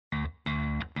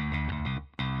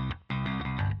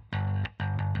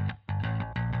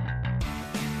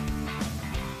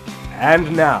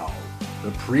And now, the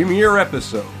premiere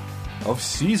episode of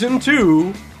Season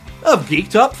 2 of Geek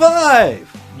Top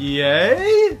 5!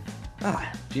 Yay!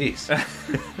 Ah, jeez.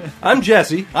 I'm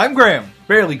Jesse. I'm Graham.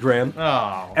 Barely Graham.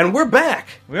 Oh. And we're back!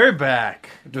 We're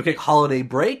back. Took a holiday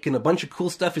break and a bunch of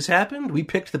cool stuff has happened. We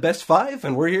picked the best 5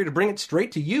 and we're here to bring it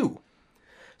straight to you.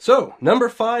 So, number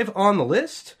 5 on the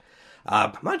list.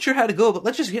 I'm not sure how to go, but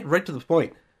let's just get right to the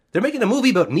point. They're making a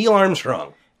movie about Neil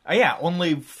Armstrong. Yeah,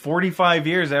 only 45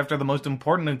 years after the most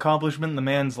important accomplishment in the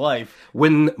man's life.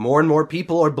 When more and more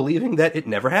people are believing that it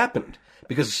never happened.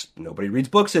 Because nobody reads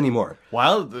books anymore.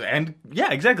 Well, and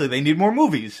yeah, exactly. They need more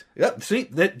movies. Yep, see,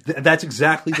 that's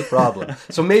exactly the problem.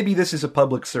 So maybe this is a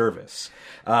public service.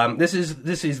 This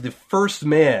is The First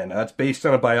Man. It's based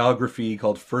on a biography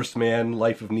called First Man,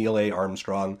 Life of Neil A.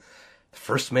 Armstrong. The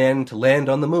first man to land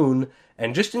on the moon.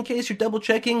 And just in case you're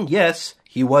double-checking, yes,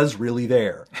 he was really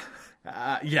there.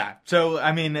 Yeah. So,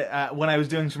 I mean, when I was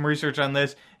doing some research on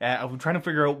this, I was trying to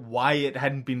figure out why it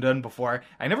hadn't been done before.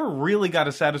 I never really got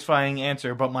a satisfying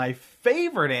answer, but my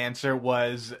favorite answer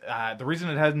was the reason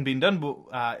it hasn't been done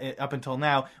up until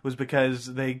now was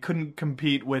because they couldn't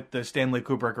compete with the Stanley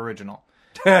Kubrick original.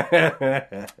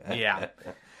 Yeah.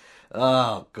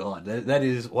 Oh, God. That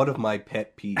is one of my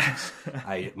pet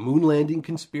peeves. Moon landing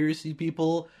conspiracy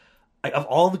people... Of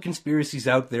all the conspiracies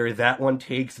out there, that one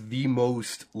takes the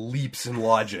most leaps in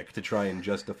logic to try and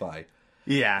justify.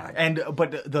 Yeah,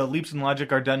 but the leaps in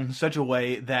logic are done in such a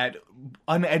way that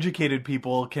uneducated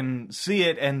people can see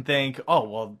it and think, oh,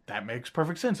 well, that makes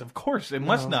perfect sense. Of course, it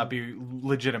must not be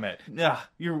legitimate. Yeah,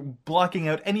 you're blocking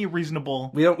out any reasonable...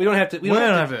 We don't have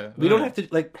to,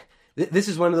 like, this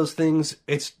is one of those things,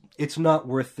 it's not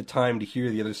worth the time to hear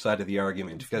the other side of the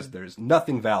argument because there's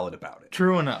nothing valid about it.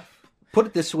 True enough. Put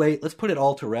it this way, let's put it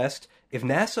all to rest. If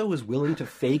NASA was willing to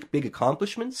fake big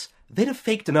accomplishments, they'd have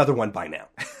faked another one by now.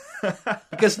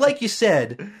 Because like you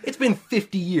said, it's been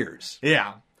 50 years.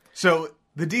 Yeah. So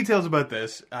the details about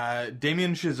this,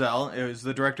 Damien Chazelle is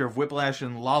the director of Whiplash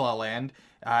and La La Land.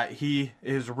 He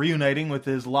is reuniting with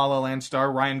his La La Land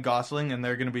star, Ryan Gosling, and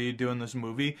they're going to be doing this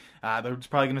movie. They're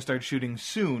probably going to start shooting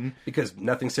soon. Because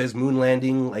nothing says moon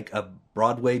landing like a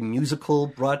Broadway musical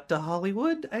brought to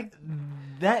Hollywood?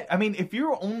 I mean, if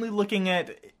you're only looking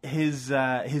at his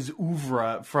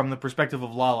oeuvre from the perspective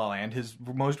of La La Land, his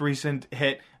most recent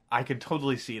hit, I could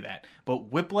totally see that.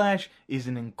 But Whiplash is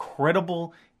an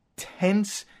incredible,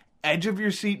 tense,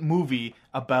 edge-of-your-seat movie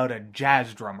about a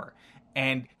jazz drummer.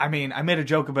 And, I mean, I made a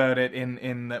joke about it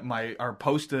in our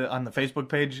post on the Facebook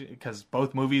page, because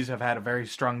both movies have had a very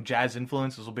strong jazz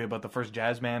influence. This will be about the first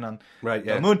jazz man on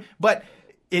the moon. But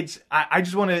I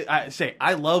just want to say,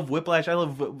 I love Whiplash. I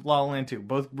love La La Land too.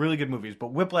 Both really good movies. But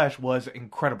Whiplash was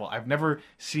incredible. I've never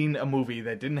seen a movie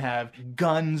that didn't have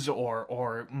guns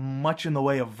or much in the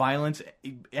way of violence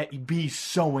be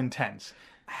so intense.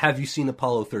 Have you seen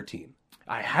Apollo 13?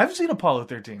 I have seen Apollo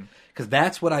 13. Because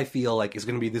that's what I feel like is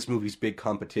going to be this movie's big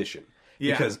competition.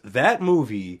 Yeah. Because that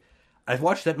movie, I've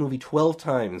watched that movie 12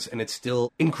 times, and it's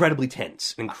still incredibly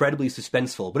tense, incredibly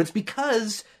suspenseful. But it's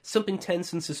because something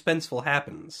tense and suspenseful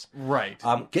happens. Right.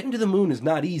 Getting to the moon is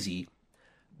not easy.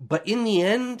 But in the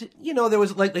end, there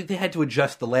was like they had to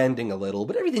adjust the landing a little,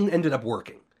 but everything ended up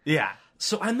working. Yeah.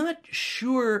 So I'm not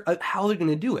sure how they're going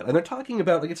to do it. And they're talking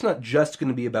about, it's not just going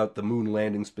to be about the moon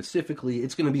landing specifically.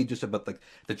 It's going to be just about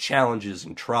the challenges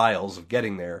and trials of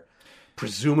getting there.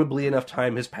 Presumably enough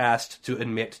time has passed to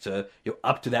admit to,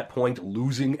 up to that point,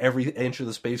 losing every inch of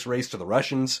the space race to the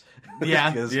Russians.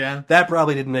 Yeah, Because yeah. that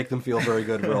probably didn't make them feel very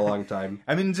good for a long time.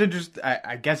 I mean, it's interesting.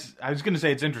 I guess I was going to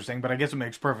say it's interesting, but I guess it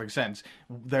makes perfect sense.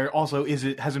 There also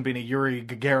hasn't been a Yuri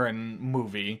Gagarin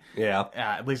movie. Yeah.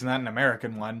 At least not an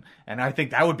American one. And I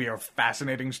think that would be a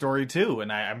fascinating story, too.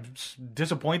 And I'm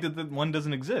disappointed that one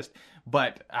doesn't exist.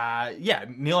 But,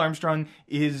 Neil Armstrong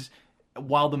is...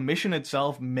 While the mission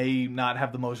itself may not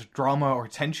have the most drama or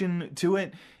tension to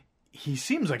it, he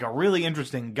seems like a really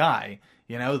interesting guy.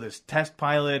 This test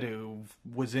pilot who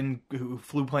who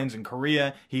flew planes in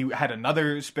Korea. He had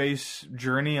another space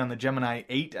journey on the Gemini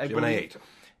 8, I believe.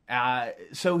 8.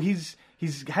 So he's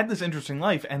had this interesting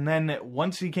life, and then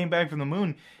once he came back from the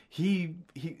moon, he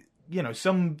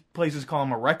some places call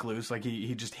him a recluse, like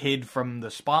he just hid from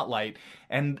the spotlight,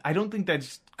 and I don't think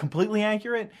that's completely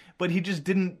accurate, but he just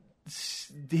didn't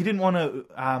want to...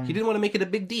 he didn't want to make it a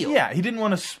big deal. Yeah, he didn't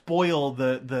want to spoil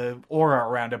the aura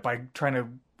around it by trying to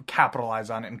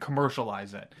capitalize on it and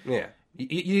commercialize it. Yeah.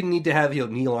 You didn't need to have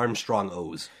Neil Armstrong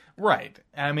O's. Right.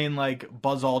 I mean, like,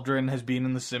 Buzz Aldrin has been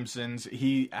in The Simpsons.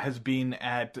 He has been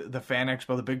at the Fan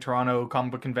Expo, the Big Toronto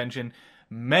Comic Book Convention,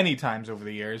 many times over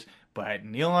the years. But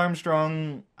Neil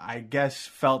Armstrong, I guess,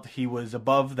 felt he was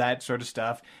above that sort of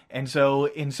stuff. And so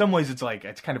in some ways it's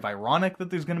kind of ironic that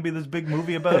there's going to be this big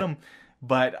movie about him.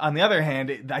 But on the other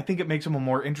hand, I think it makes him a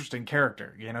more interesting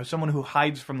character. Someone who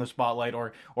hides from the spotlight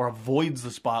or avoids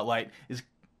the spotlight is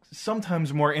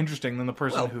sometimes more interesting than the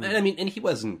person who. And he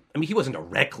wasn't a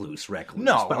recluse.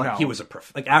 No, but no. He was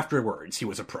afterwards he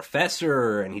was a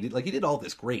professor, and he did all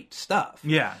this great stuff.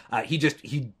 Yeah. He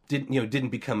didn't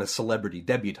become a celebrity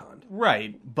debutante.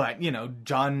 Right, but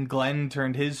John Glenn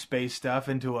turned his space stuff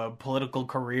into a political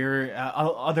career.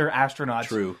 Other astronauts.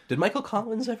 True. Did Michael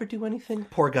Collins ever do anything?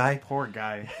 Poor guy. Poor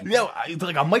guy.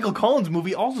 A Michael Collins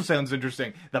movie also sounds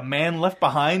interesting. The Man Left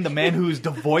Behind, the man who's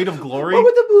devoid of glory. What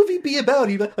would the movie be about?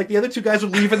 The other two guys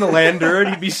would leave in the lander, and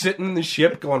he'd be sitting in the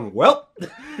ship going, well.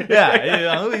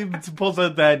 Yeah, he pulls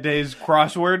out that day's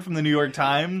crossword from the New York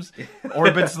Times,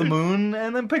 orbits the moon,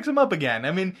 and then picks him up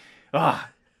again.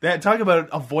 Talk about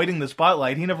avoiding the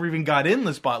spotlight. He never even got in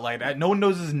the spotlight. No one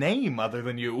knows his name other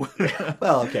than you.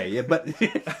 Well, okay, yeah, but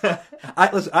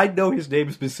I know his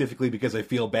name specifically because I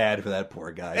feel bad for that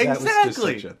poor guy. Exactly. That was just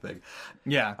such a thing.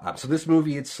 Yeah. So this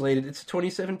movie, it's slated. It's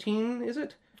 2017, is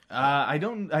it? I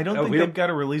don't think they've got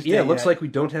a release date. Yeah, it looks yet. like we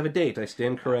don't have a date. I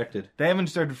stand corrected. They haven't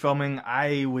started filming.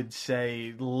 I would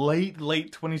say late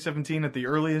 2017 at the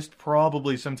earliest,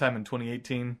 probably sometime in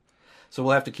 2018. So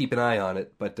we'll have to keep an eye on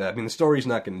it. But, the story's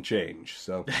not going to change.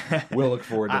 So we'll look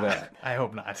forward to that. I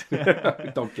hope not.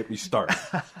 Don't get me started.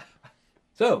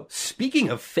 So, speaking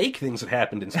of fake things that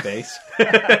happened in space,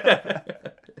 the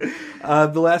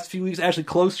last few weeks, actually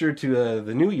closer to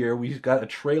the new year, we got a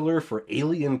trailer for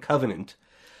Alien Covenant,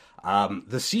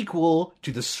 the sequel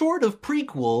to the sort of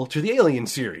prequel to the Alien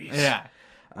series. Yeah.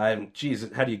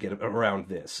 Geez, how do you get around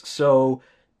this? So,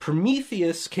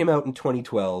 Prometheus came out in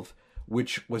 2012,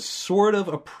 which was sort of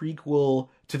a prequel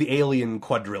to the Alien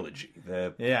quadrilogy.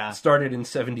 It started in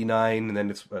 79, and then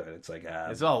it's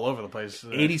it's all over the place.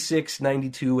 86,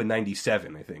 92, and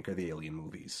 97, I think, are the Alien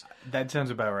movies. That sounds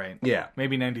about right. Yeah.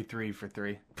 Maybe 93 for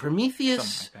 3.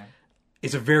 Prometheus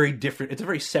is a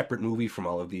very separate movie from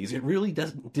all of these. It really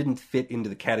didn't fit into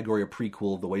the category of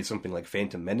prequel the way something like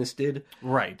Phantom Menace did.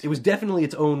 Right. It was definitely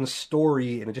its own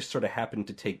story, and it just sort of happened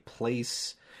to take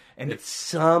place. And it's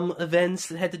some events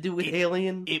that had to do with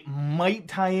Alien. It might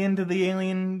tie into the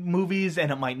Alien movies,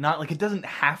 and it might not. It doesn't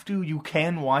have to. You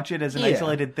can watch it as an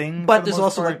isolated thing. But there's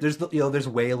also there's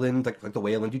Weyland, like the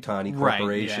Weyland-Yutani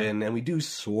Corporation, and we do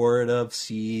sort of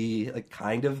see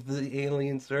kind of the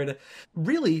Alien sort of.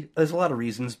 Really, there's a lot of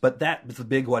reasons, but that was the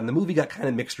big one. The movie got kind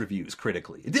of mixed reviews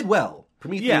critically. It did well.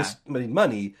 Prometheus made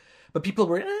money. But people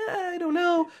were, I don't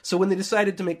know. So when they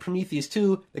decided to make Prometheus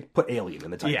 2, they put Alien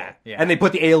in the title. Yeah. And they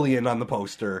put the Alien on the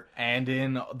poster. And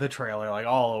in the trailer,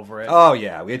 all over it. Oh,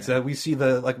 yeah. It's we see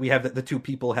we have the two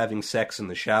people having sex in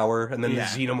the shower, and then the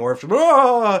xenomorphs.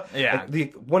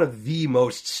 One of the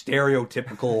most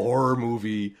stereotypical horror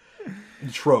movie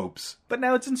tropes. But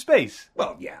now it's in space.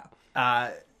 Well,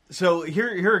 yeah. So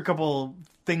here are a couple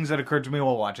things that occurred to me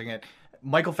while watching it.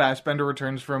 Michael Fassbender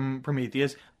returns from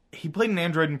Prometheus. He played an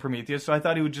android in Prometheus, so I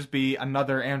thought he would just be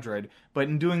another android. But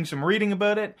in doing some reading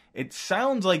about it, it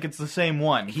sounds like it's the same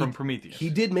one from Prometheus. He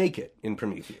did make it in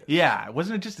Prometheus. Yeah,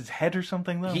 wasn't it just his head or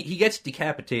something, though? He gets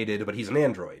decapitated, but he's an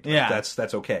android. Yeah.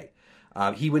 That's okay.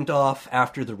 He went off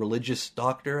after the religious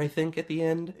doctor, I think, at the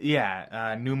end.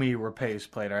 Yeah, Noomi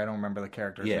Rapace played her. I don't remember the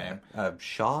character's name.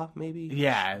 Shaw, maybe?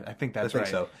 Yeah, I think that's right. I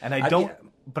think so. And I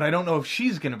don't know if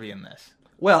she's going to be in this.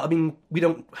 Well, I mean,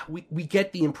 we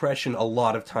get the impression a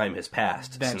lot of time has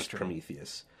passed since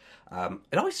Prometheus.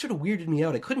 It always sort of weirded me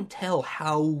out. I couldn't tell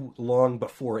how long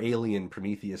before Alien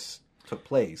Prometheus took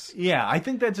place. Yeah, I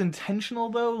think that's intentional,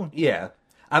 though. Yeah.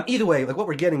 Either way, what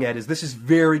we're getting at is this is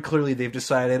very clearly they've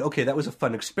decided, okay, that was a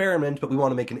fun experiment, but we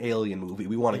want to make an Alien movie.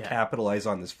 We want to capitalize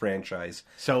on this franchise.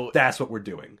 So that's what we're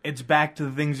doing. It's back to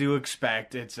the things you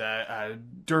expect. It's a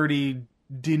dirty,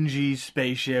 dingy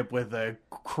spaceship with a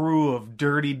crew of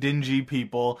dirty, dingy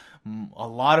people, a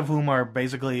lot of whom are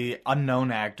basically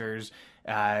unknown actors,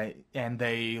 and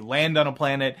they land on a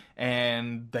planet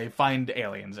and they find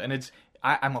aliens. And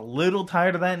I'm a little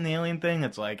tired of that in the Alien thing.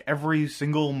 It's like every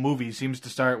single movie seems to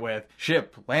start with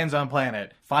ship lands on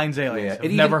planet, finds aliens. Yeah,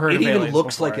 I've never heard of aliens. It even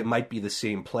looks before. like it might be the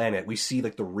same planet. We see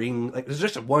the ring. There's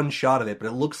just one shot of it, but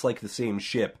it looks like the same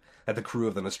ship that the crew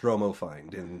of the Nostromo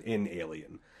find in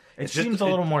Alien. It seems a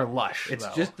little more lush. It's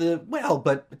though. just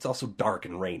but it's also dark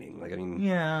and raining. Like, I mean,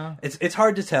 yeah. It's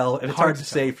hard to tell, and it's hard to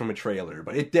say from a trailer,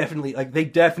 but it definitely, like, they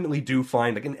definitely do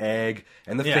find, like, an egg,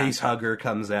 and the face hugger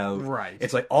comes out. Right.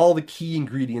 It's like all the key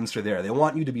ingredients are there. They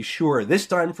want you to be sure, this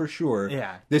time for sure,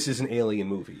 this is an Alien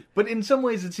movie. But in some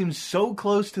ways, it seems so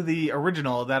close to the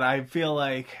original that I feel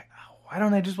like, why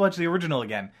don't I just watch the original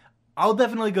again? I'll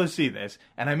definitely go see this,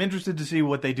 and I'm interested to see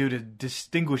what they do to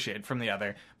distinguish it from the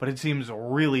other, but it seems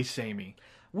really samey.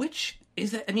 Which,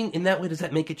 is that, I mean, in that way, does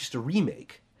that make it just a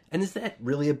remake? And is that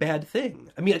really a bad thing?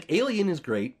 I mean, like, Alien is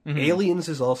great. Mm-hmm. Aliens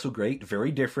is also great.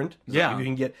 Very different. Yeah.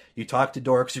 You talk to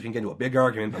dorks, you can get into a big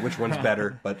argument about which one's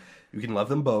better, but you can love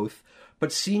them both.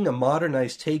 But seeing a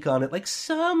modernized take on it, like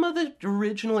some of the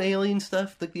original Alien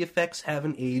stuff, like the effects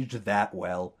haven't aged that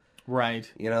well.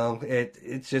 Right. You know,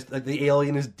 it's just like the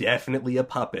alien is definitely a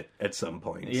puppet at some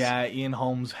points. Yeah, Ian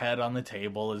Holmes' head on the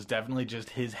table is definitely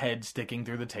just his head sticking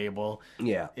through the table.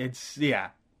 Yeah. Yeah.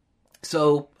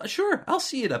 So, sure, I'll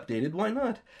see it updated. Why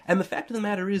not? And the fact of the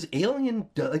matter is, Alien,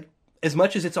 like, as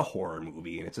much as it's a horror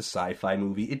movie and it's a sci-fi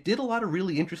movie, it did a lot of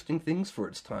really interesting things for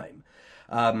its time.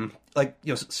 Like,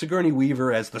 you know, Sigourney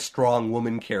Weaver as the strong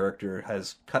woman character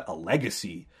has cut a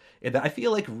legacy. And I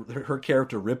feel like her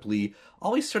character Ripley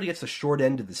always sort of gets the short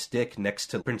end of the stick next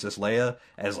to Princess Leia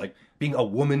as, like, being a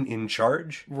woman in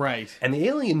charge. Right. And the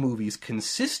Alien movies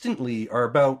consistently are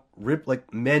about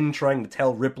men trying to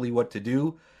tell Ripley what to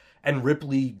do, and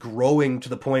Ripley growing to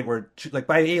the point where, like,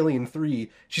 by Alien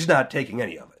 3, she's not taking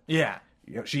any of it. Yeah.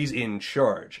 You know, she's in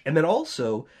charge. And then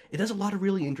also, it does a lot of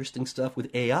really interesting stuff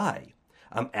with AI.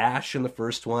 Ash in the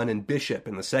first one and Bishop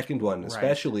in the second one,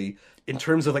 especially in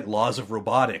terms of, like, laws of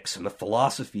robotics and the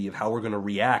philosophy of how we're going to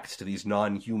react to these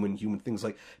non-human things.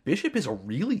 Like, Bishop is a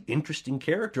really interesting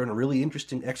character and a really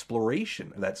interesting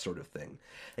exploration of that sort of thing.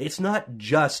 It's not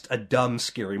just a dumb,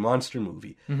 scary monster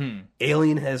movie. Mm-hmm.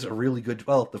 Alien has a really good,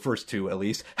 well, the first two at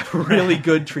least, have a really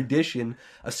good tradition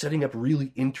of setting up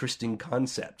really interesting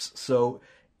concepts. So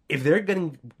if they're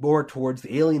getting more towards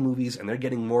the Alien movies and they're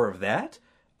getting more of that,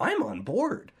 I'm on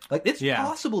board. Like, it's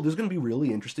possible there's going to be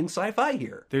really interesting sci-fi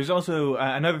here. There's also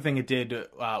another thing it did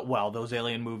those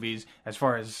Alien movies, as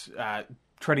far as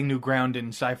treading new ground in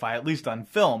sci-fi, at least on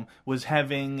film, was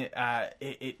having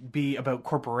it be about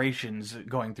corporations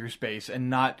going through space and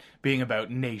not being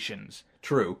about nations.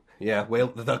 True. Yeah, well,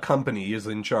 the company is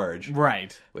in charge.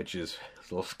 Right. Which is a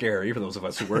little scary for those of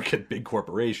us who work at big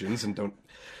corporations and don't...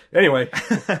 Anyway.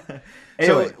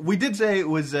 So we did say it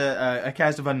was a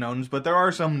cast of unknowns, but there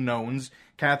are some knowns.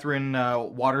 Catherine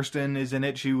Waterston is in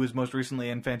it. She was most recently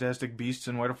in Fantastic Beasts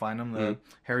and Where to Find Them, the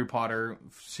Harry Potter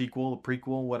sequel,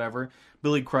 prequel, whatever.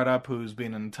 Billy Crudup, who's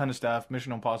been in a ton of stuff.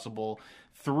 Mission Impossible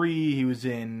 3. He was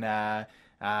in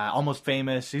Almost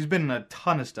Famous. He's been in a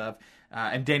ton of stuff.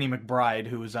 And Danny McBride,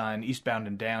 who was on Eastbound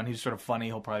and Down. He's sort of funny.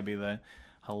 He'll probably be the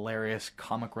hilarious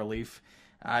comic relief.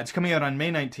 It's coming out on May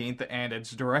 19th, and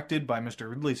it's directed by Mr.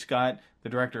 Ridley Scott, the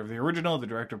director of the original, the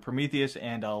director of Prometheus,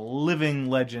 and a living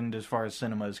legend as far as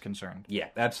cinema is concerned. Yeah,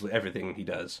 absolutely. Everything he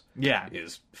does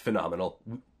is phenomenal.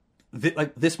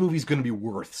 This movie's going to be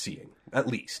worth seeing, at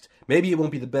least. Maybe it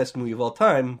won't be the best movie of all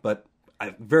time, but I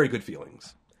have very good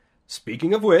feelings.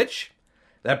 Speaking of which...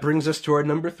 that brings us to our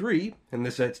number 3, and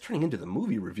this it's turning into the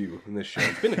movie review in this show.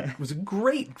 It was a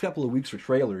great couple of weeks for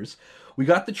trailers. We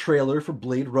got the trailer for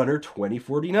Blade Runner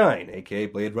 2049, aka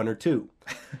Blade Runner 2.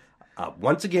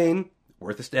 Once again,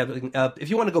 worth establishing.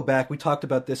 If you want to go back, we talked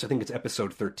about this, I think it's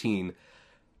episode 13.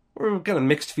 We're kind of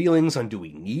mixed feelings on do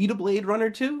we need a Blade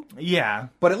Runner 2? Yeah.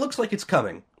 But it looks like it's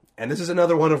coming. And this is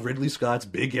another one of Ridley Scott's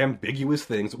big ambiguous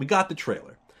things. We got the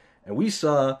trailer. And we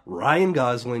saw Ryan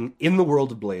Gosling in the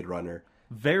world of Blade Runner.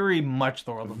 Very much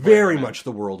the world of Blade Runner. Very much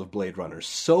the world of Blade Runner.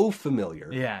 So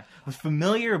familiar. Yeah. It was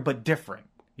familiar, but different.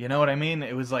 You know what I mean?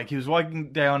 It was like he was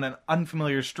walking down an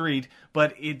unfamiliar street,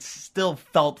 but it still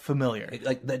felt familiar.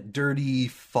 Like that dirty,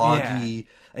 foggy...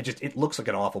 Yeah. It looks like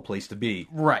an awful place to be.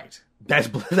 Right. That's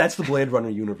the Blade Runner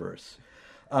universe.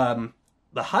 The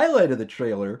highlight of the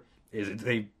trailer is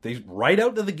they right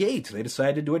out of the gate, they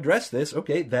decided to address this.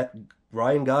 Okay, that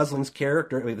Ryan Gosling's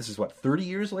character... I mean, this is what, 30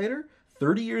 years later?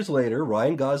 30 years later,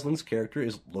 Ryan Gosling's character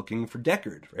is looking for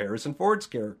Deckard, Harrison Ford's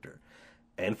character,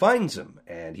 and finds him,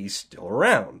 and he's still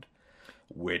around.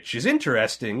 Which is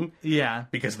interesting. Yeah.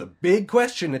 Because the big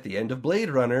question at the end of Blade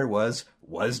Runner was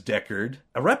Deckard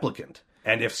a replicant?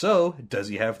 And if so, does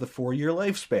he have the 4-year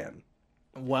lifespan?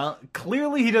 Well,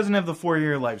 clearly he doesn't have the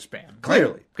 4-year lifespan.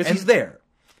 Clearly, because he's there.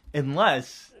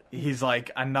 Unless he's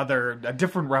like a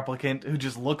different replicant who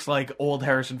just looks like old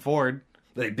Harrison Ford.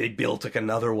 They built like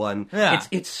another one. Yeah.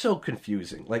 It's so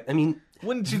confusing. Like, I mean...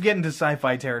 Once you get into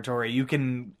sci-fi territory, you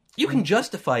can You can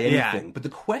justify anything, Yeah. but the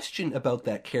question about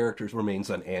that character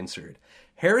remains unanswered.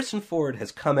 Harrison Ford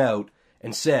has come out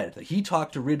and said that he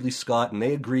talked to Ridley Scott and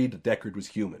they agreed that Deckard was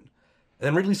human. And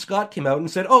then Ridley Scott came out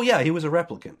and said, oh yeah, he was a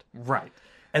replicant. Right.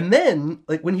 And then,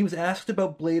 like, when he was asked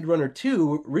about Blade Runner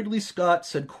 2, Ridley Scott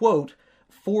said, quote,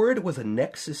 Ford was a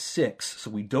Nexus 6,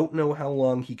 so we don't know how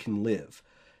long he can live.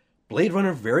 Blade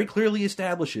Runner very clearly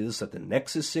establishes that the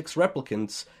Nexus 6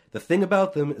 replicants, the thing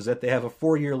about them is that they have a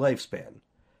 4-year lifespan.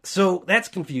 So that's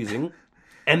confusing.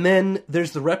 And then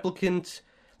there's the replicant,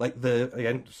 like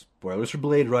again, spoilers for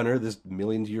Blade Runner, this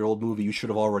million-year-old movie you should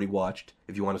have already watched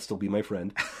if you want to still be my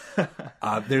friend.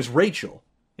 There's Rachel.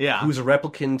 Yeah. Who's a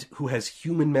replicant who has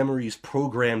human memories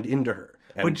programmed into her.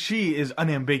 And But she is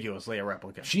unambiguously a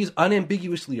replicant. she's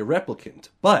unambiguously a replicant.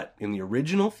 But in the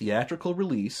original theatrical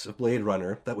release of Blade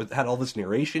Runner, had all this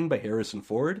narration by Harrison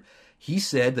Ford, he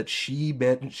said that she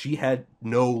had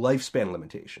no lifespan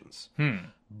limitations.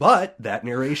 But that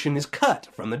narration is cut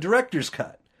from the director's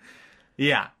cut.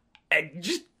 Yeah. And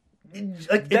just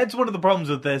like That's one of the problems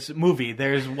with this movie.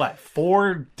 There's,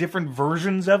 4 different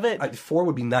versions of it? 4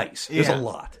 would be nice. There's a Yeah.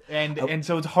 lot. And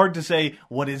so it's hard to say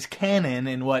what is canon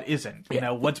and what isn't. You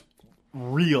know, what's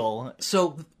real.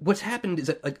 So what's happened is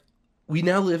that, like, we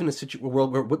now live in a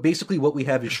world where basically what we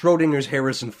have is Schrodinger's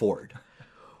Harrison Ford,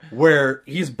 where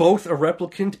he's both a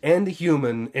replicant and a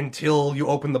human until you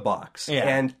open the box. Yeah.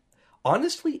 And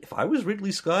honestly, if I was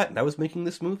Ridley Scott and I was making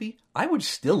this movie, I would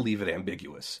still leave it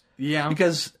ambiguous. Yeah.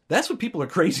 Because that's what people are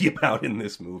crazy about in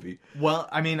this movie. Well,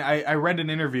 I mean, I read an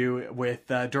interview with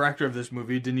the director of this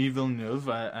movie, Denis Villeneuve,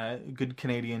 a good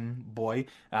Canadian boy.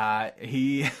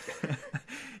 He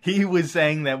he was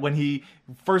saying that when he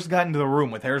first got into the room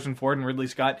with Harrison Ford and Ridley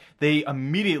Scott, they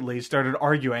immediately started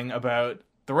arguing about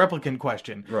the replicant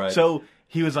question. Right. So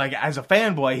he was like, as a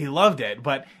fanboy, he loved it,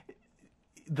 but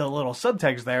the little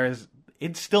subtext there is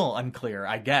it's still unclear,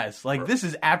 I guess. Like, this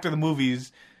is after the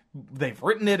movies, they've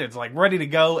written it, it's like ready to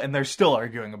go, and they're still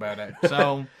arguing about it.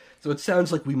 So So it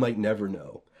sounds like we might never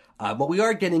know. What we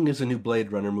are getting is a new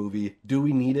Blade Runner movie. Do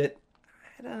we need it?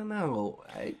 I don't know.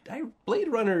 Blade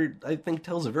Runner, I think,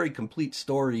 tells a very complete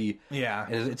story. Yeah.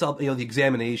 And it's all, the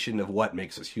examination of what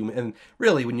makes us human. And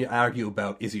really, when you argue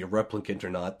about is he a replicant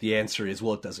or not, the answer is,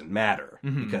 well, it doesn't matter.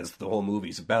 Because the whole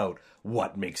movie's about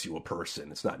what makes you a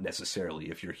person. It's not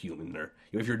necessarily if you're human or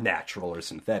if you're natural or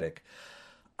synthetic.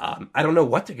 I don't know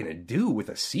what they're going to do with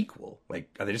a sequel.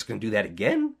 Like, are they just going to do that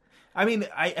again? I mean,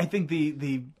 I think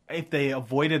the if they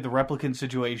avoided the replicant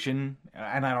situation,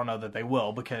 and I don't know that they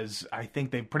will, because I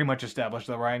think they pretty much established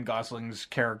that Ryan Gosling's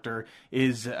character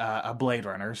is a Blade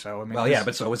Runner. So I mean, Well, yeah,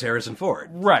 but so was Harrison Ford.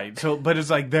 right. So, but it's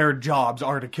like their jobs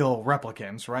are to kill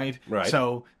replicants, right? Right.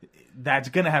 So that's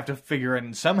going to have to figure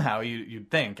in somehow, you'd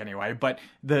think, anyway. But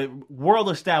the world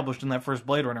established in that first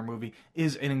Blade Runner movie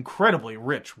is an incredibly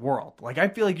rich world. Like, I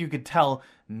feel like you could tell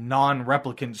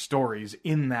non-replicant stories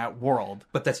in that world.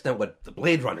 But that's not what the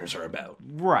Blade Runners are about.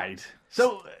 Right.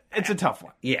 So it's a tough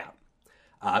one. Yeah.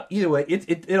 Either way,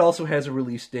 it also has a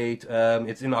release date.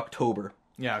 It's in October.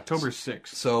 Yeah, October 6th.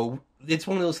 So it's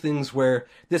one of those things where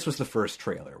this was the first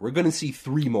trailer. We're going to see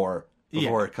 3 more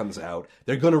before it comes out.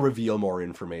 They're going to reveal more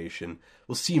information.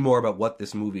 We'll see more about what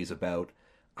this movie is about.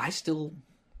 I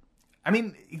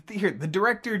mean, here, the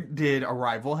director did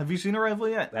Arrival. Have you seen Arrival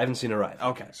yet? I haven't seen Arrival.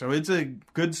 Okay, so it's a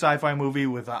good sci-fi movie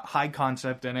with a high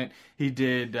concept in it. He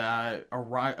did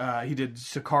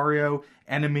Sicario,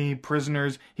 Enemy,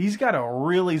 Prisoners. He's got a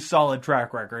really solid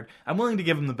track record. I'm willing to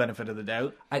give him the benefit of the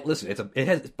doubt. Listen, it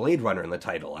has Blade Runner in the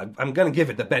title. I'm going to give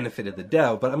it the benefit of the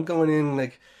doubt, but I'm going in,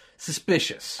 like,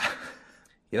 suspicious.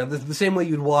 The same way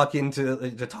you'd walk in to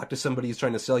talk to somebody who's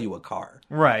trying to sell you a car.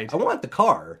 Right. I want the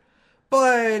car,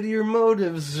 but your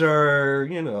motives are,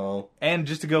 And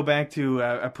just to go back to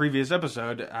a previous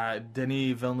episode,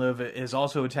 Denis Villeneuve is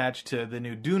also attached to the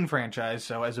new Dune franchise,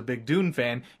 so as a big Dune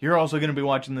fan, you're also going to be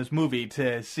watching this movie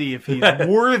to see if he's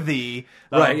worthy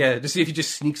of... Right, yeah, to see if he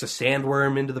just sneaks a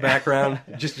sandworm into the background,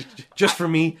 just for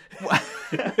me.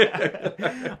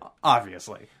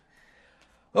 Obviously.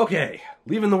 Okay,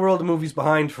 leaving the world of movies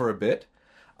behind for a bit.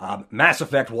 Mass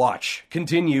Effect Watch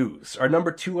continues. Our number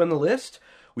 2 on the list.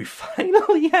 We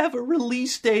finally have a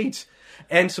release date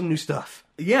and some new stuff.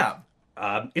 Yeah.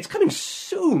 It's coming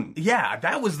soon. Yeah,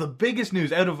 that was the biggest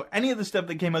news out of any of the stuff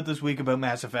that came out this week about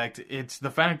Mass Effect. It's the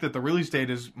fact that the release date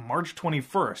is March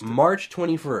 21st. March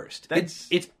 21st.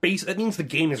 That means the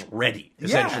game is ready,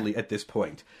 essentially, at this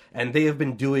point. And they have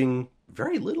been doing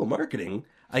very little marketing.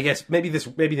 I guess maybe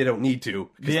they don't need to,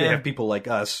 because they have people like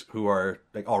us who are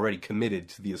already committed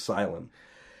to the asylum.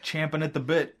 Champing at the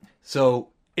bit. So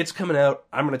it's coming out.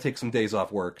 I'm going to take some days off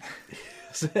work.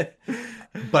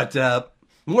 But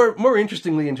More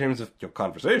interestingly, in terms of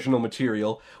conversational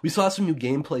material, we saw some new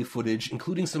gameplay footage,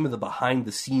 including some of the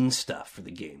behind-the-scenes stuff for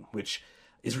the game, which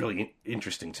is really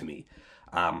interesting to me.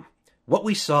 What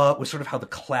we saw was sort of how the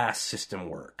class system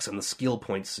works and the skill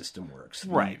point system works.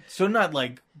 Right. So not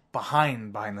like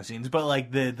behind the scenes, but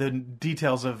like the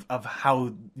details of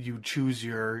how you choose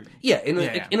your... Yeah,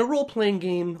 in a role-playing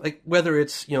game, like whether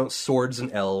it's, swords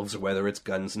and elves or whether it's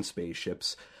guns and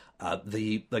spaceships, a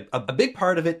big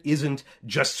part of it isn't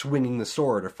just swinging the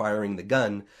sword or firing the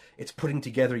gun. It's putting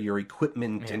together your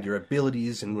equipment and your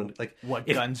abilities and what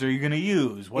guns are you going to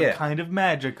use? What kind of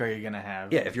magic are you going to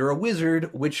have? Yeah, if you're a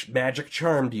wizard, which magic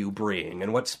charm do you bring,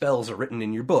 and what spells are written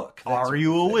in your book? Are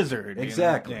you a wizard?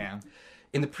 Exactly. Yeah.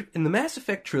 In the Mass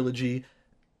Effect trilogy,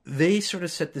 they sort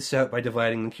of set this out by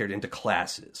dividing the character into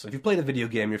classes. So if you've played a video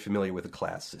game, you're familiar with the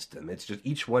class system. It's just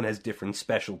each one has different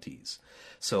specialties.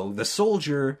 So the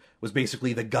soldier was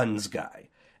basically the guns guy.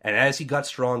 And as he got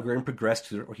stronger and progressed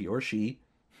through, or he or she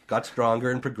got stronger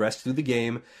and progressed through the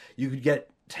game, you could get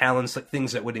talents like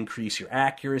things that would increase your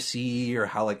accuracy or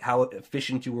how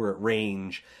efficient you were at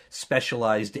range,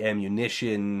 specialized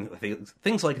ammunition,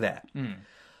 things like that.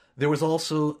 There was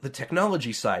also the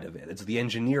technology side of it. It's the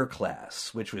engineer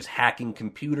class, which was hacking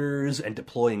computers and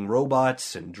deploying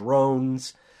robots and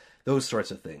drones, those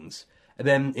sorts of things. And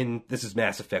then, this is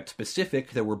Mass Effect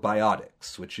specific, there were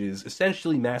biotics, which is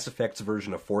essentially Mass Effect's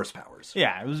version of force powers.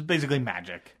 Yeah, it was basically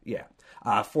magic. Yeah.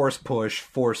 Force push,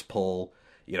 force pull,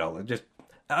 just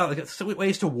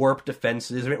ways to warp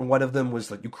defenses. One of them was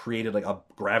like you created like a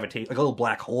little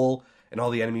black hole, and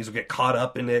all the enemies would get caught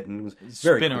up in it, and it was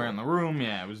very spin cool. around the room.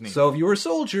 Yeah, it was neat. So if you were a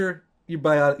soldier, you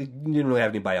didn't really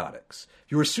have any biotics. If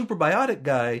you were a super biotic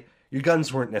guy, your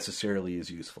guns weren't necessarily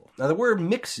as useful. Now there were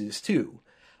mixes too.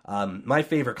 My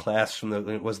favorite class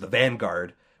was the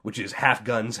Vanguard, which is half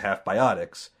guns, half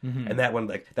biotics, and that one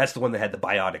that's the one that had the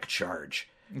biotic charge.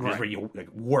 Right. Where you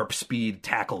warp speed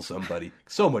tackle somebody.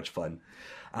 So much fun.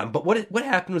 But what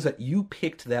happened was that you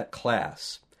picked that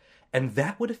class, and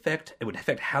that would affect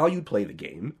how you play the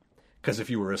game. Because if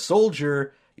you were a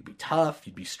soldier, you'd be tough,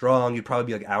 you'd be strong, you'd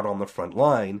probably be out on the front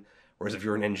line. Whereas if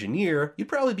you're an engineer, you'd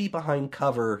probably be behind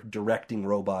cover directing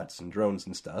robots and drones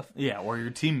and stuff. Yeah, or your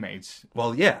teammates.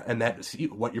 Well, yeah, and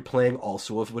what you're playing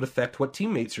also would affect what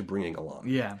teammates you're bringing along.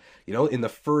 Yeah. In the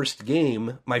first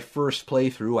game, my first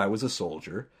playthrough, I was a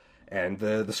soldier, and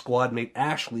the squad mate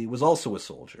Ashley was also a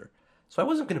soldier. So I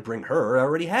wasn't going to bring her, I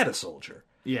already had a soldier.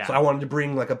 Yeah. So I wanted to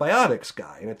bring a biotics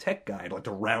guy and a tech guy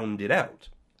to round it out.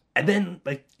 And then,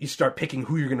 you start picking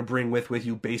who you're going to bring with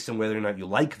you based on whether or not you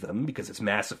like them, because it's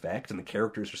Mass Effect, and the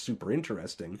characters are super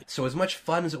interesting. So as much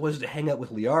fun as it was to hang out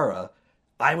with Liara,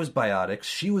 I was biotics,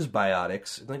 she was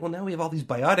biotics. And now we have all these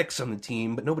biotics on the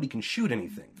team, but nobody can shoot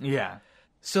anything. Yeah.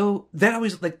 So that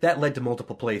always, that led to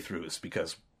multiple playthroughs,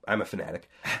 because I'm a fanatic.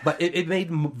 But it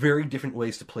made very different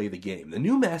ways to play the game. The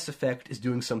new Mass Effect is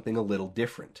doing something a little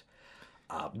different.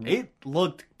 It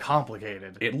looked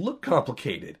complicated.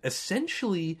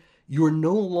 Essentially, you are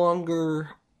no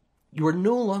longer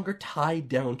tied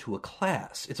down to a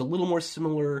class. It's a little more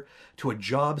similar to a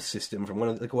job system from one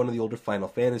of the older Final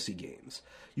Fantasy games.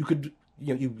 You could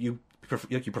you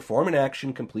perform an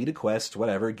action, complete a quest,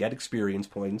 whatever, get experience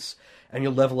points, and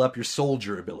you'll level up your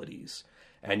soldier abilities.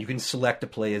 And you can select to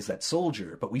play as that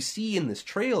soldier. But we see in this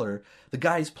trailer, the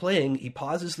guy's playing, he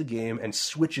pauses the game and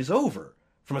switches over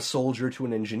from a soldier to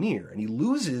an engineer, and he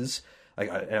loses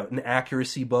an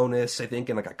accuracy bonus, I think,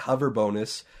 and a cover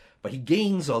bonus, but he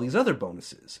gains all these other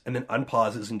bonuses, and then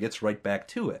unpauses and gets right back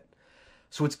to it.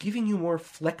 So it's giving you more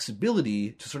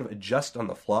flexibility to sort of adjust on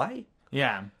the fly.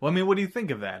 Yeah. Well, I mean, what do you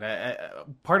think of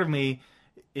that? Part of me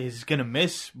is going to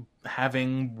miss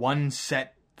having one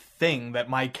set thing that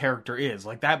my character is.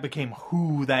 That became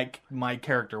who my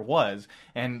character was,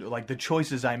 and the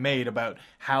choices I made about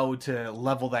how to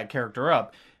level that character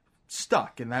up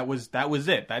stuck, and that was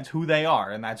it. That's who they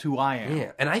are, and that's who I am.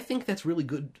 Yeah, and I think that's really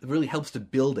good. It really helps to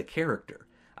build a character.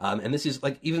 And this is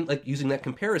even using that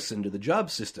comparison to the job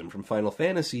system from Final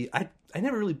Fantasy. I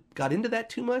never really got into that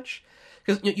too much.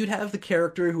 Because you'd have the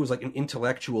character who was an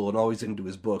intellectual and always into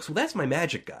his books. Well, that's my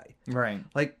magic guy. Right.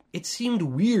 It seemed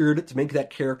weird to make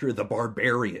that character the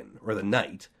barbarian or the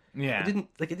knight. Yeah. It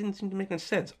didn't seem to make any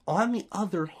sense. On the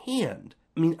other hand,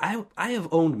 I mean, I have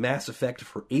owned Mass Effect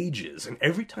for ages, and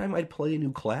every time I'd play a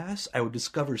new class, I would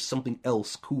discover something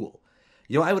else cool.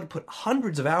 I would put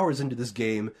hundreds of hours into this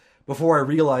game before I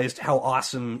realized how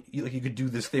awesome you could do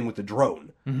this thing with the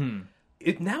drone. Mm-hmm.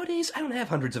 Nowadays, I don't have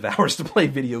hundreds of hours to play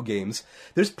video games.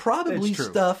 There's probably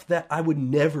stuff that I would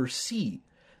never see.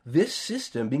 This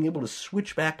system, being able to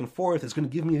switch back and forth, is going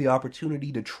to give me the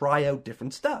opportunity to try out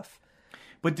different stuff.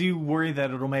 But do you worry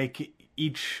that it'll make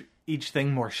each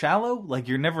thing more shallow? Like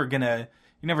you're never gonna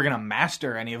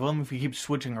master any of them if you keep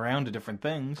switching around to different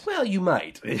things. Well, you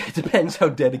might. It depends how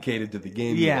dedicated to the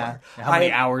game you Yeah, are. how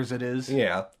many hours it is.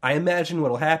 Yeah. I imagine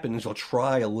what'll happen is you'll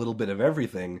try a little bit of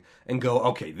everything and go,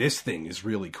 okay, this thing is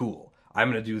really cool. I'm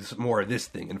going to do some more of this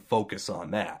thing and focus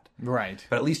on that. Right.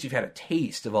 But at least you've had a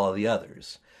taste of all the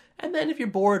others. And then if you're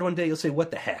bored one day, you'll say,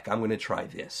 what the heck, I'm going to try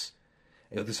this.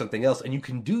 And you'll do something else. And you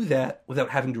can do that without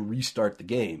having to restart the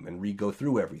game and re-go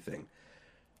through everything.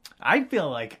 I feel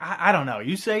like, I don't know,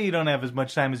 you say you don't have as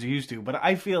much time as you used to, but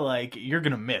I feel like you're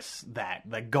going to miss that,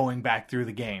 like going back through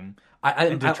the game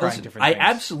and trying different things. I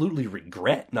absolutely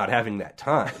regret not having that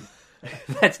time.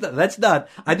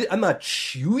 I'm not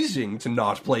choosing to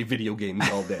not play video games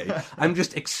all day. I'm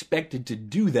just expected to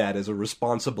do that as a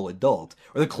responsible adult,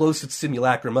 or the closest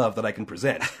simulacrum of that I can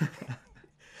present.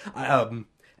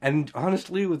 And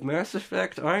honestly, with Mass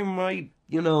Effect, I might,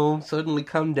 suddenly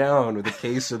come down with a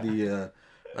case of the,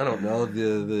 I don't know,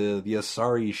 the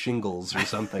Asari shingles or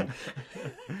something.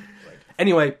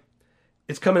 Anyway,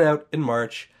 it's coming out in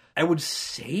March. I would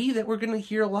say that we're going to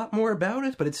hear a lot more about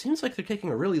it, but it seems like they're taking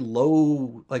a really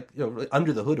low, really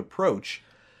under the hood approach.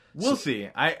 We'll see.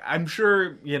 I'm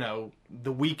sure,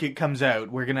 the week it comes out,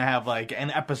 we're going to have like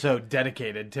an episode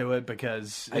dedicated to it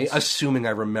because... Assuming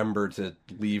I remember to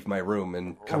leave my room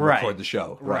and come record the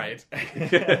show. Right.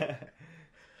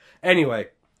 Anyway,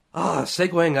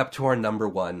 segueing up to our number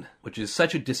one, which is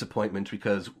such a disappointment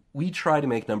because we try to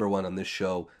make number one on this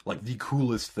show like the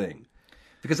coolest thing.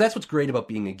 Because that's what's great about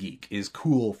being a geek, is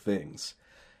cool things.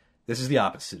 This is the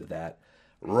opposite of that.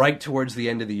 Right towards the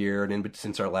end of the year, and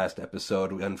since our last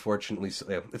episode, we unfortunately...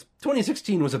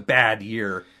 2016 was a bad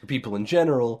year for people in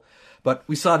general, but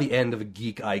we saw the end of a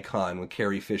geek icon when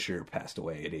Carrie Fisher passed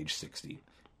away at age 60.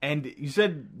 And you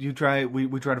said we try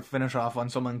to finish off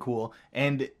on someone cool,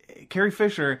 and Carrie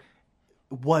Fisher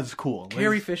was cool.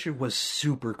 Carrie Fisher was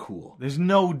super cool. There's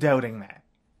no doubting that.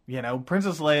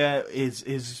 Princess Leia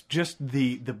is just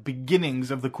the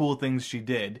beginnings of the cool things she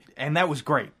did, and that was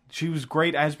great. She was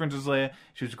great as Princess Leia.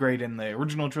 She was great in the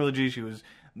original trilogy. She was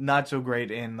not so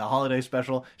great in the holiday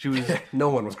special. She was No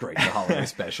one was great in the holiday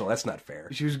special. That's not fair.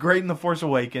 She was great in The Force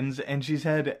Awakens, and she's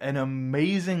had an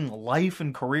amazing life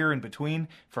and career in between,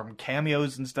 from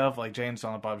cameos and stuff like Jay and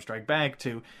Silent Bob Strike Back,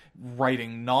 to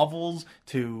writing novels,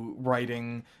 to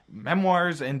writing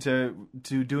memoirs, and to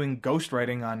doing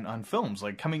ghostwriting on films,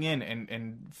 like coming in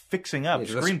and fixing up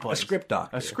screenplays. A script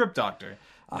doctor. A script doctor.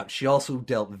 She also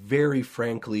dealt very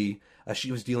frankly...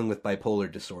 she was dealing with bipolar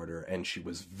disorder, and she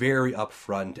was very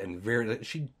upfront and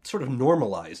she sort of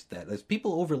normalized that. As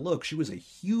people overlook, she was a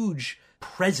huge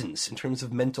presence in terms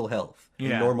of mental health,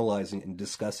 and normalizing and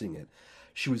discussing it.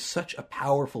 She was such a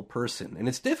powerful person, and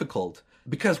it's difficult,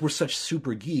 because we're such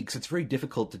super geeks, it's very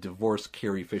difficult to divorce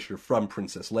Carrie Fisher from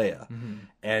Princess Leia. Mm-hmm.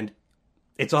 And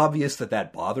it's obvious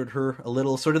that bothered her a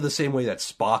little, sort of the same way that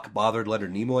Spock bothered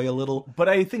Leonard Nimoy a little. But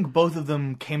I think both of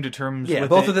them came to terms with it. Yeah,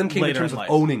 both of them came to terms with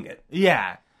owning it.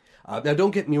 Yeah. Now,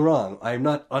 don't get me wrong. I'm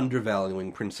not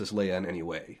undervaluing Princess Leia in any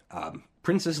way.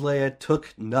 Princess Leia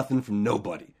took nothing from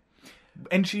nobody.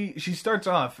 And she starts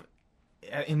off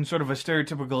in sort of a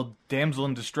stereotypical damsel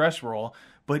in distress role,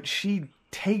 but she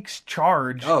takes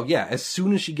charge. Oh, yeah. As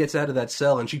soon as she gets out of that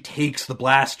cell and she takes the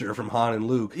blaster from Han and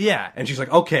Luke. Yeah. And she's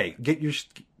like, okay, get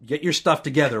your stuff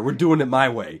together. We're doing it my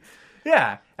way.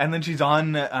 Yeah. And then she's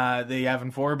on the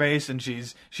Yavin 4 base, and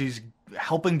she's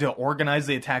helping to organize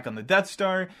the attack on the Death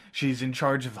Star. She's in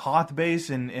charge of Hoth base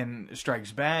in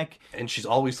Strikes Back. And she's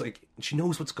always like, she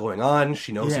knows what's going on.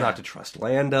 She knows not to trust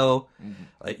Lando.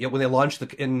 Mm-hmm. When they launched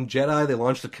in Jedi, they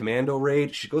launched the Commando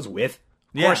raid. She goes with.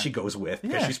 Of course she goes with,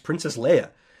 because she's Princess Leia.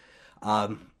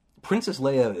 Princess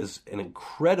Leia is an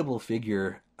incredible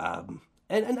figure, and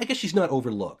I guess she's not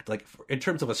overlooked. Like, in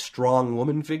terms of a strong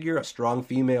woman figure, a strong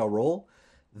female role,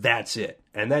 that's it.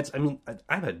 And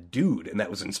I'm a dude, and that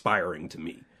was inspiring to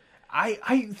me.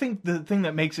 I think the thing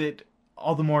that makes it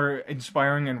all the more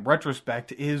inspiring in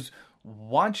retrospect is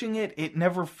watching it. It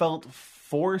never felt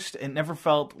forced. It never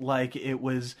felt like it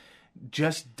was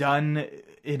just done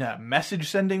in a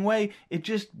message-sending way. It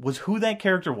just was who that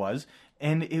character was,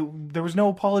 and there was no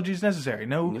apologies necessary.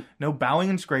 No bowing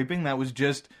and scraping. That was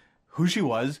just who she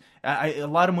was. A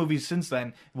lot of movies since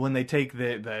then, when they take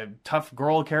the tough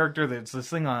girl character, that's this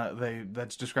thing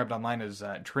that's described online as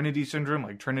Trinity syndrome,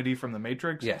 like Trinity from The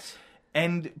Matrix. Yes.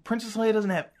 And Princess Leia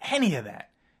doesn't have any of that.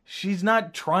 She's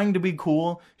not trying to be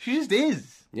cool. She just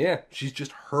is. Yeah, she's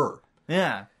just her.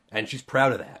 Yeah. And she's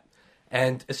proud of that.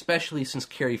 And especially since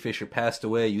Carrie Fisher passed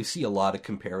away, you see a lot of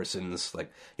comparisons, like,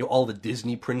 all the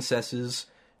Disney princesses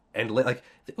And like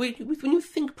when you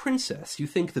think princess, you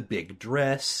think the big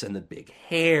dress and the big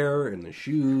hair and the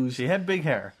shoes. She had big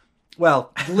hair.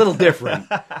 Well, a little different.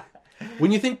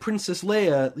 When you think Princess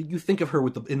Leia, you think of her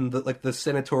with the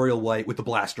senatorial white with the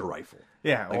blaster rifle.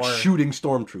 Yeah, like shooting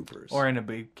stormtroopers. Or in a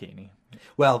bikini.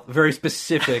 Well, very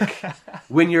specific.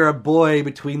 When you're a boy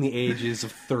between the ages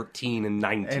of 13 and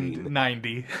 19. And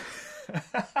 90.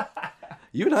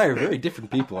 You and I are very different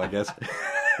people, I guess.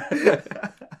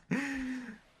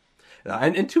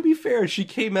 And to be fair, she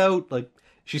came out, like,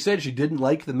 she said she didn't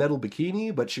like the metal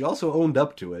bikini, but she also owned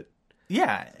up to it.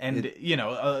 Yeah, and,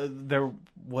 there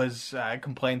was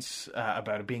complaints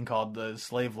about it being called the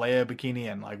Slave Leia bikini,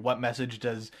 and, like, what message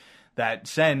does that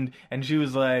send? And she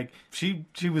was like, she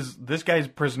was this guy's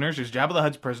prisoner, she's Jabba the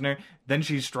Hutt's prisoner, then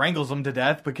she strangles him to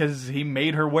death because he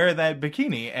made her wear that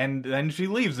bikini, and then she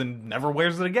leaves and never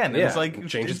wears it again. Yeah, it's like,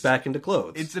 changes back into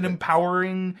clothes. It's an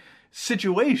empowering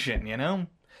situation, you know?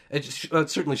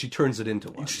 Certainly she turns it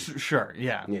into one. Sure,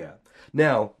 yeah. Yeah.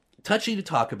 Now, touchy to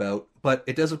talk about, but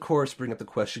it does, of course, bring up the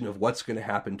question of what's going to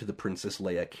happen to the Princess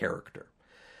Leia character.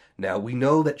 Now, we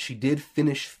know that she did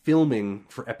finish filming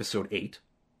for Episode 8,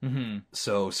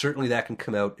 so certainly that can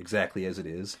come out exactly as it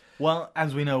is. Well,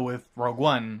 as we know with Rogue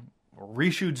One,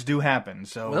 reshoots do happen,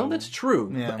 so... Well, that's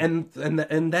true. Yeah.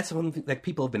 And that's one thing that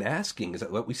people have been asking, is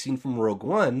that what we've seen from Rogue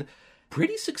One,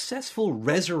 pretty successful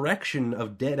resurrection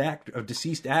of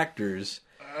deceased actors.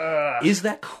 Is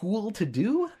that cool to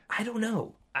do? I don't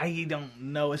know. I don't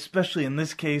know, especially in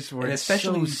this case where it's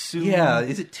so soon. Yeah,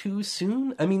 is it too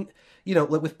soon? I mean,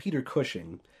 like with Peter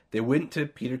Cushing, they went to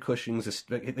Peter Cushing's,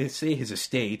 they say his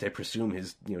estate, I presume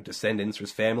his descendants or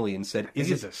his family, and said,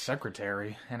 He's a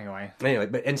secretary, anyway.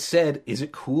 Anyway, and said, is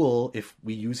it cool if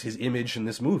we use his image in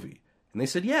this movie? And they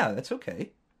said, yeah, that's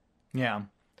okay. Yeah.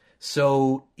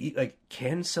 So, like,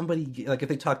 can somebody, like, if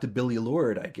they talk to Billie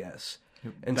Lourd, I guess.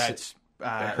 And that's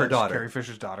her daughter. Carrie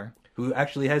Fisher's daughter. Who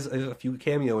actually has a few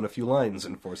cameo and a few lines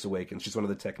in Force Awakens. She's one of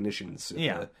the technicians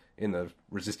in the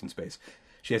Resistance base.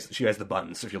 She has the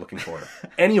buttons if you're looking for her.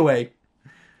 Anyway,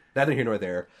 neither here nor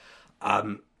there.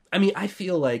 I mean, I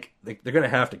feel like they're going to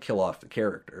have to kill off the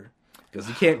character. Because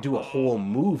you can't do a whole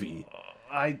movie.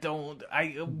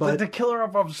 But to kill her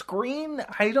off screen,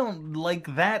 I don't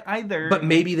like that either. But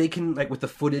maybe they can, like, with the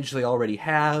footage they already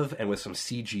have, and with some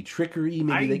CG trickery,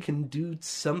 maybe they can do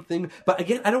something. But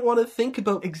again, I don't want to think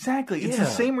about... Exactly. It's the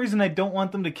same reason I don't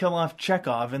want them to kill off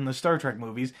Chekhov in the Star Trek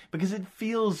movies, because it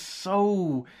feels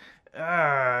so,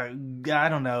 I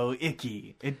don't know,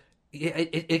 icky.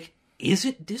 Is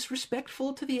it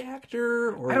disrespectful to the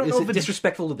actor? Or I don't is know it if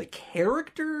disrespectful to the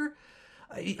character?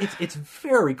 It's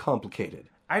very complicated.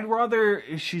 I'd rather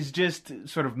she's just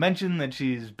sort of mentioned that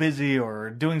she's busy or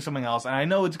doing something else. And I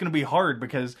know it's going to be hard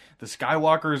because the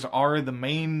Skywalkers are the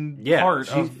main part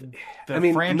of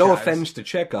the franchise. No offense to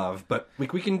Chekhov, but we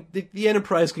can the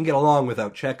Enterprise can get along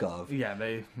without Chekhov. Yeah,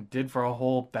 they did for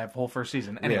that whole first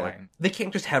season. Anyway. Yeah. They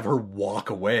can't just have her walk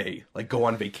away, like go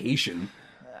on vacation.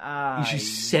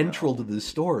 She's central to the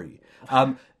story.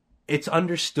 It's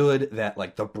understood that,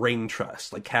 like, the brain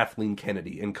trust, like Kathleen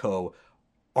Kennedy and co.,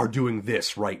 are doing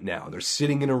this right now. They're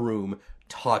sitting in a room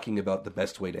talking about the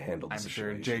best way to handle the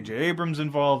situation. I'm sure J.J. Abrams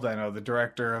involved. I know the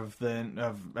director of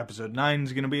Episode 9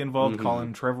 is going to be involved.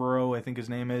 Colin Trevorrow, I think his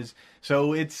name is.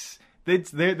 So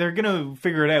they're going to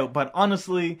figure it out. But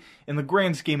honestly, in the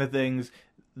grand scheme of things,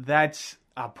 that's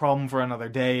a problem for another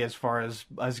day as far as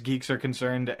us geeks are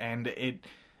concerned. And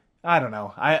I don't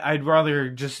know. I'd rather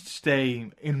just stay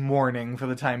in mourning for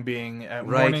the time being.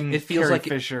 Mourning Carrie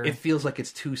Fisher. It feels like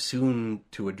it's too soon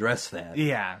to address that.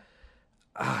 Yeah.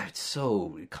 It's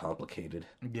so complicated.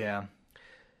 Yeah.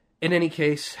 In any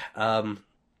case,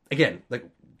 again, like,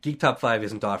 Geek Top 5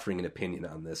 isn't offering an opinion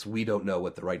on this. We don't know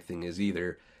what the right thing is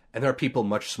either. And there are people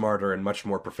much smarter and much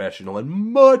more professional and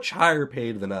much higher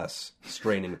paid than us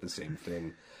straining at the same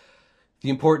thing. The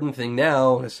important thing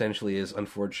now, essentially, is,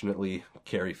 unfortunately,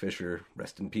 Carrie Fisher,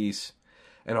 rest in peace,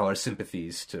 and all our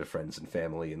sympathies to friends and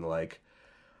family and the like.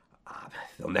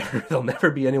 There'll never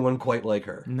be anyone quite like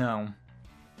her. No.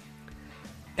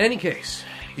 In any case,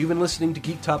 you've been listening to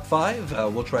Geek Top 5.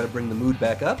 We'll try to bring the mood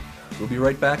back up. We'll be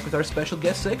right back with our special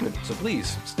guest segment, so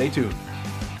please, stay tuned.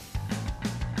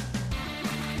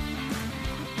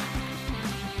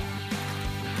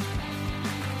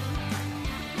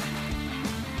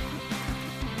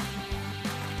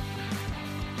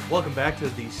 Welcome back to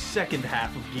the second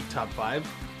half of Geek Top 5.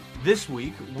 This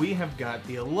week, we have got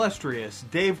the illustrious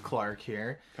Dave Clark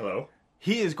here. Hello.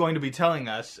 He is going to be telling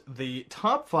us the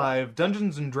top 5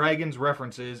 Dungeons & Dragons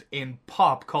references in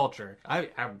pop culture.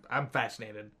 I'm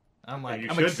fascinated. I'm You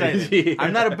I'm should excited. be.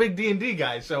 I'm not a big D&D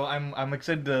guy, so I'm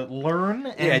excited to learn.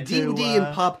 And Yeah, D&D to,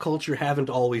 and pop culture haven't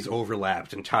always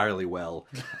overlapped entirely well.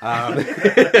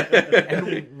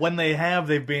 And when they have,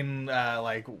 they've been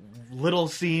like little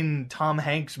seen Tom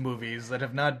Hanks movies that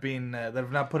have not been that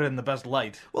have not put it in the best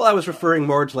light. Well, I was referring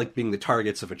more to like being the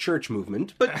targets of a church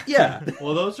movement, but yeah.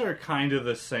 Well, those are kind of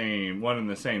the same, one and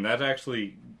the same. That's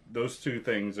actually, those two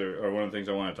things are one of the things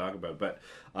I want to talk about. But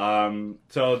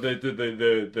so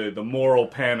the moral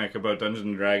panic about Dungeons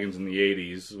and Dragons in the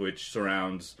 '80s, which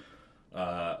surrounds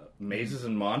Mazes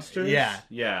and Monsters. Yeah.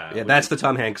 Yeah, that's the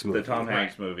Tom Hanks movie. The Tom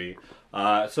Hanks movie.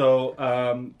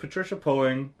 So Patricia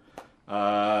Pulling,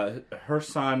 her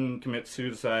son commits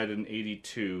suicide in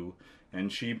 '82,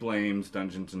 and she blames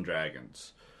Dungeons and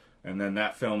Dragons. And then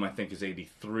that film, I think, is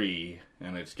 '83,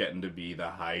 and it's getting to be the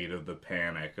height of the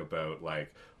panic about,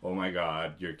 like, oh my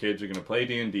god, your kids are going to play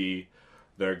D&D,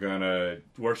 they're going to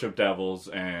worship devils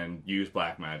and use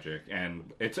black magic.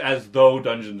 And it's as though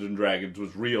Dungeons and Dragons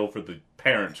was real for the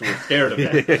parents who were scared of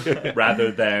it,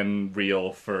 rather than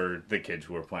real for the kids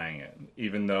who were playing it.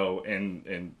 Even though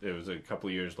in it was a couple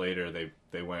of years later,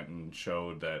 they went and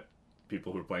showed that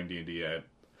people who were playing D&D had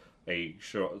a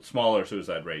smaller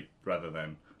suicide rate rather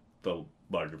than the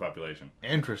larger population.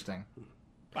 Interesting.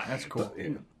 That's cool. Yeah.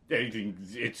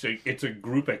 It's a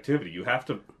group activity. You have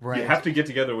to Right. you have to get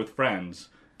together with friends,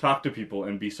 talk to people,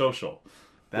 and be social.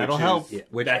 That'll which help. is-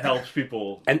 Yeah, that helps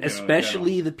people, And you know,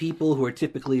 especially in the people who are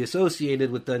typically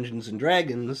associated with Dungeons and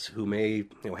Dragons, who may have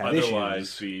general. Otherwise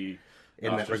issues. be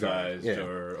in that regard. ostracized Yeah.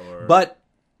 or But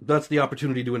that's the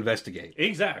opportunity to investigate.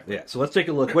 exactly. Yeah, so let's take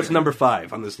a look. What's number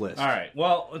 5 on this list? All right.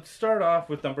 Well, let's start off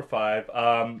with number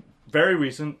 5. Very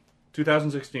recent,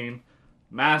 2016,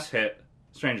 mass hit,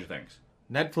 Stranger Things.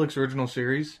 Netflix original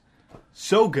series.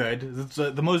 So good. It's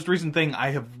the most recent thing I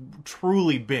have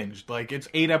truly binged. Like, it's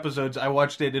 8 episodes. I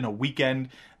watched it in a weekend.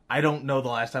 I don't know the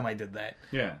last time I did that.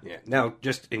 Yeah. Yeah. Now,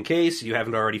 just in case you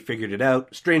haven't already figured it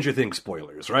out, Stranger Things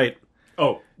spoilers, right?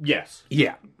 Oh, yes.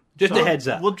 Yeah. Just a heads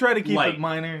up. We'll try to keep Light. it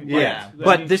minor. yeah. I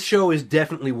But mean- this show is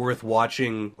definitely worth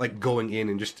watching, like going in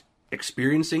and just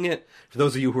experiencing it. For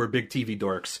those of you who are big TV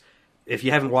dorks, if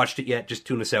you haven't watched it yet, just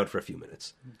tune us out for a few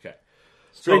minutes. Okay.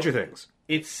 Stranger So- Things.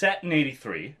 It's set in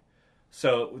 '83,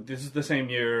 so this is the same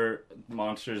year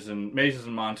Monsters and Mazes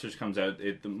and Monsters comes out.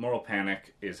 The moral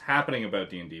panic is happening about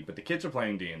D&D, but the kids are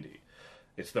playing D&D.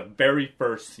 It's the very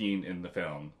first scene in the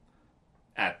film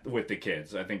with the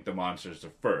kids. I think the monsters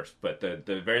are first, but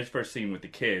the very first scene with the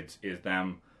kids is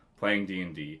them playing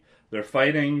D&D. They're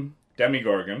fighting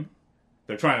Demogorgon.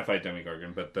 They're trying to fight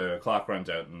Demogorgon, but the clock runs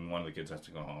out and one of the kids has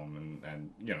to go home, and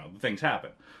you know, things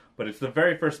happen. But it's the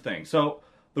very first thing. So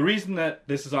the reason that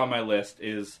this is on my list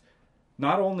is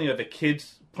not only are the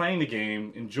kids playing the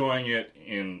game, enjoying it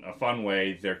in a fun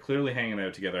way, they're clearly hanging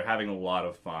out together, having a lot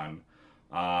of fun,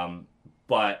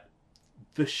 but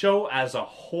the show as a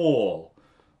whole,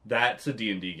 that's a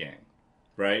D&D game,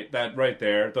 right? That right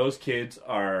there, those kids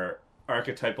are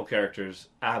archetypal characters,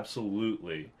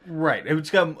 absolutely. Right.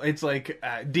 It's like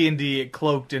D&D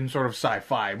cloaked in sort of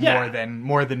sci-fi Yeah.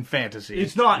 more than fantasy.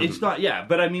 It's not, yeah,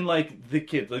 but I mean, like, the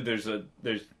kid, like, there's,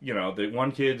 you know, the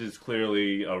one kid is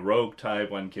clearly a rogue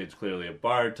type, one kid's clearly a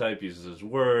bard type, uses his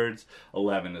words,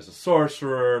 11 is a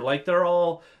sorcerer, like,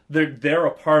 they're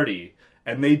a party,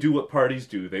 and they do what parties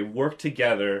do. They work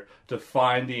together to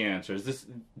find the answers.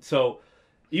 So,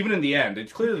 even in the end,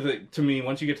 it's clear that, to me,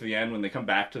 once you get to the end, when they come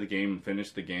back to the game and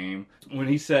finish the game, when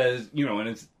he says, you know,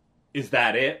 and is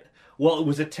that it? Well, it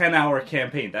was a 10-hour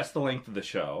campaign. That's the length of the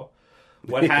show.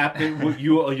 What happened?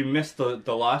 You missed the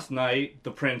last night,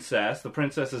 the princess. The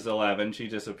princess is 11. She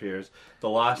disappears. The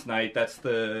last night, that's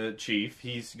the chief.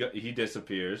 He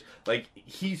disappears. Like,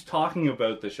 he's talking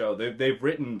about the show. They've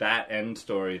written that end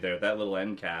story there, that little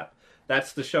end cap.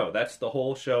 That's the show. That's the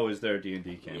whole show is their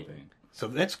D&D campaign. So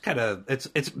that's kind of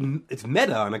it's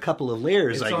meta on a couple of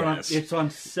layers, I guess. It's on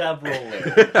several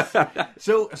layers.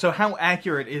 So how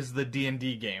accurate is the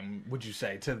D&D game, would you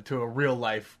say, to a real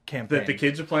life campaign? That the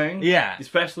kids are playing? Yeah.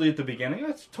 Especially at the beginning?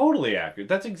 That's totally accurate.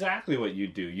 That's exactly what you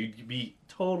do. You'd be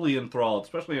totally enthralled,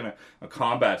 especially in a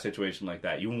combat situation like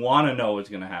that. You want to know what's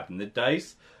going to happen. The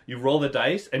dice, you roll the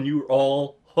dice, and you're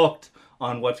all hooked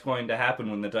on what's going to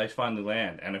happen when the dice finally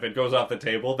land. And if it goes off the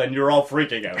table, then you're all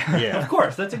freaking out. Yeah. Of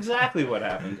course, that's exactly what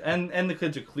happened. And the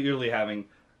kids are clearly having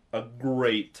a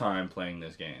great time playing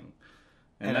this game.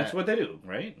 And that's what they do,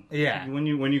 right? Yeah. When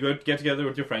you go get together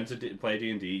with your friends to play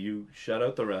D&D, you shut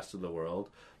out the rest of the world.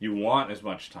 You want as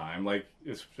much time, like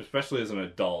especially as an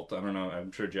adult. I don't know.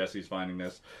 I'm sure Jesse's finding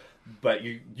this, but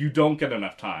you don't get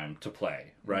enough time to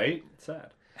play, right? It's sad.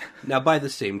 Now, by the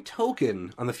same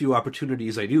token, on the few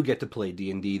opportunities I do get to play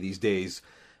D&D these days,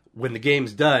 when the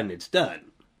game's done, it's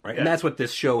done, right? Yeah. And that's what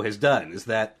this show has done, is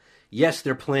that, yes,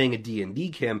 they're playing a D&D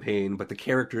campaign, but the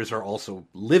characters are also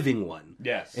living one.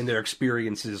 Yes. In their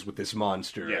experiences with this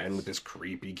monster Yes. and with this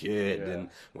creepy kid,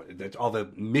 Yeah. and all the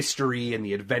mystery and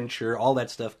the adventure, all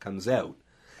that stuff comes out.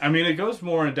 I mean, it goes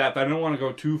more in depth. I don't want to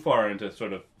go too far into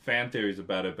sort of fan theories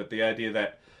about it, but the idea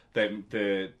that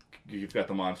you've got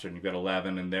the monster and you've got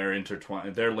 11 and they're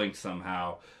intertwined, they're linked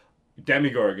somehow.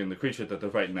 Demigorgon, the creature that they're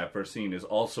fighting in that first scene, is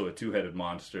also a two-headed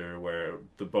monster where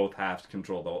both halves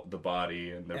control the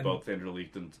body and they're both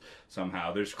interlinked and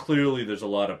somehow. There's a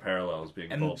lot of parallels being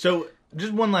pulled. So,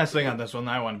 just one last thing on this one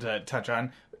that I wanted to touch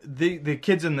on. The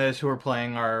kids in this who are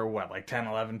playing are, like 10,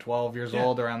 11, 12 years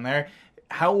old, around there.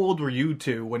 How old were you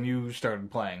two when you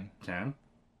started playing? 10?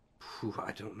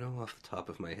 I don't know off the top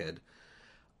of my head.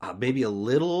 Maybe a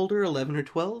little older, 11 or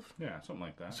 12? Yeah, something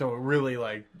like that. So it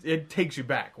really, it takes you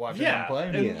back watching them play?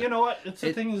 And you know what?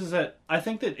 The thing is that I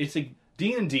think that it's a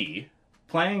D&D,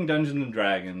 playing Dungeons and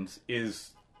Dragons,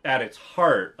 is at its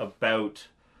heart about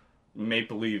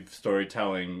make-believe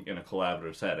storytelling in a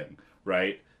collaborative setting,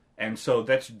 right? And so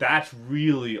that's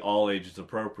really all ages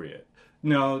appropriate.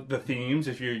 No, the themes,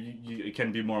 if you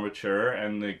can be more mature,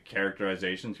 and the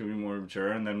characterizations can be more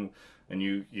mature, and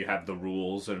you have the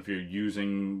rules, and if you're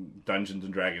using Dungeons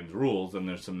and Dragons rules, then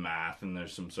there's some math and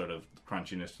there's some sort of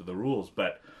crunchiness to the rules.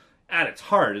 But at its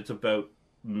heart, it's about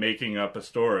making up a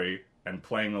story and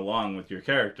playing along with your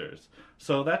characters.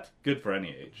 So that's good for any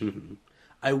age. Mm-hmm.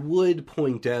 I would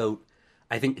point out,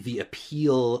 I think the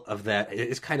appeal of that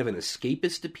is kind of an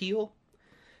escapist appeal.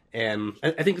 And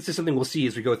I think this is something we'll see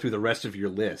as we go through the rest of your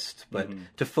list. But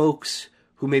to folks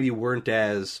who maybe weren't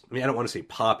as, I don't want to say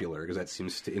popular, because that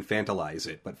seems to infantilize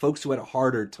it, but folks who had a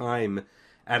harder time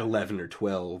at 11 or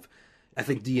 12, I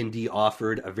think D&D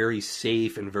offered a very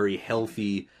safe and very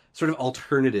healthy sort of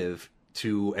alternative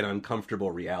to an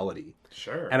uncomfortable reality.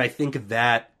 Sure. And I think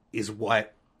that is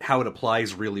how it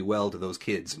applies really well to those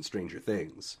kids in Stranger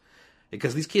Things.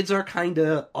 Because these kids are kind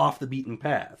of off the beaten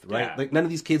path, right? Yeah. Like, none of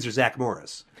these kids are Zach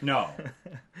Morris. No.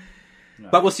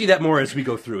 But we'll see that more as we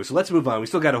go through. So let's move on. We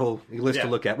still got a whole list to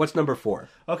look at. What's number 4?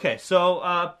 Okay,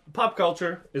 so pop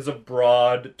culture is a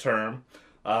broad term.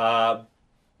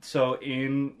 So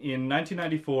in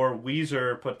 1994,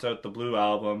 Weezer puts out the Blue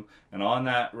Album, and on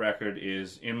that record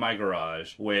is In My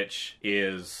Garage, which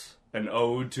is an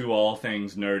ode to all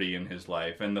things nerdy in his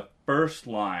life. And the first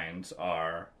lines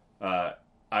are,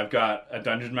 I've got a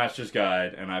Dungeon Master's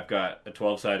Guide, and I've got a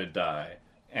 12-sided die.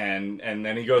 And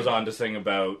then he goes on to sing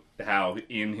about how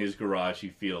in his garage he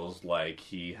feels like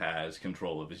he has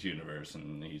control of his universe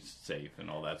and he's safe and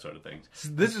all that sort of things.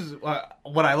 This is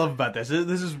what I love about this.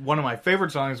 This is one of my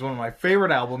favorite songs, one of my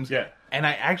favorite albums. Yeah. And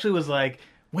I actually was like,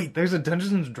 wait, there's a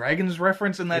Dungeons and Dragons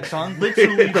reference in that song?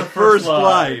 Literally The first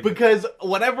line. Because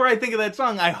whenever I think of that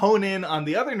song, I hone in on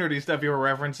the other nerdy stuff you were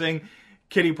referencing,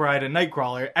 Kitty Pryde and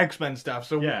Nightcrawler, X-Men stuff.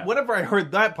 So whenever I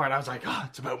heard that part, I was like, oh,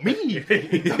 it's about me.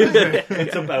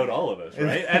 It's about all of us,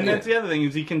 right? And that's the other thing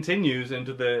is he continues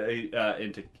into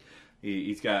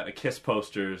he's got Kiss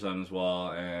posters on his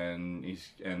wall, and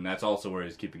that's also where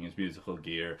he's keeping his musical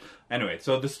gear. Anyway,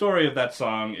 so the story of that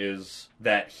song is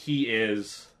that he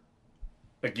is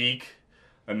a geek,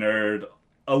 a nerd,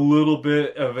 a little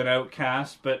bit of an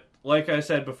outcast, but like I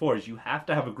said before, is you have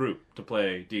to have a group to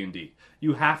play D&D.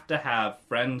 You have to have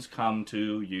friends come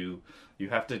to you. You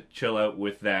have to chill out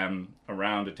with them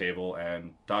around a table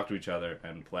and talk to each other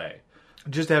and play.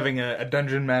 Just having a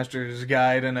Dungeon Master's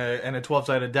Guide and a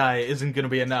 12-sided die isn't going to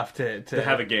be enough to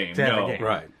have a game. To have No. a game.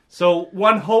 Right. So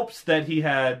one hopes that he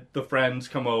had the friends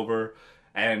come over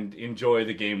and enjoy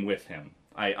the game with him.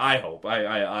 I hope.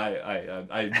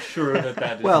 I'm sure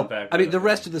that is Well, in fact. I mean, the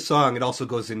rest of the song, it also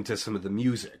goes into some of the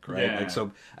music, right?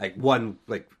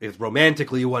 Yeah. If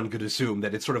romantically one could assume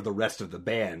that it's sort of the rest of the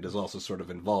band is also sort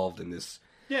of involved in this.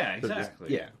 Yeah,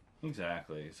 exactly. Yeah.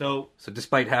 Exactly. So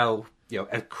despite how,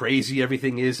 as crazy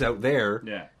everything is out there,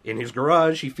 Yeah. in his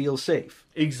garage, he feels safe.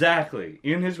 exactly.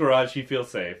 In his garage, he feels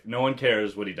safe. No one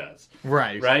cares what he does.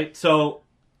 Right. Right? So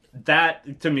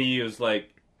that, to me, is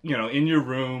like, in your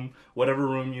room, whatever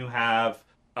room you have,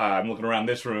 I'm looking around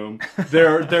this room,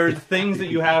 there are things that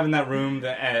you have in that room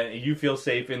that you feel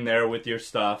safe in there with your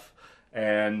stuff,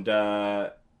 and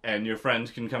your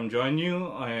friends can come join you,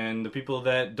 and the people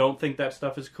that don't think that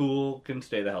stuff is cool can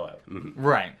stay the hell out.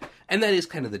 Right. And that is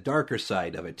kind of the darker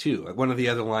side of it, too. Like, one of the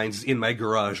other lines is, in my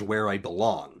garage where I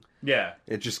belong. Yeah.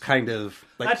 It just kind of...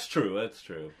 That's true.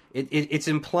 It's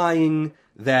implying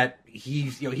that he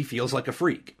feels like a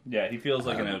freak. Yeah, he feels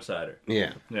like an outsider.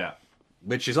 Yeah. Yeah.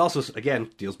 Which is also,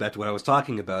 again, deals back to what I was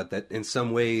talking about, that in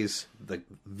some ways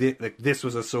this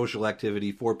was a social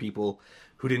activity for people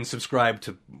who didn't subscribe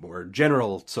to more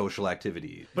general social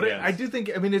activity. But Yes. I do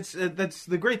think, I mean, that's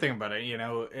the great thing about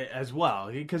it, as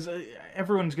well, because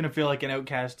everyone's going to feel like an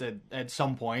outcast at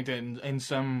some point in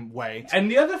some way.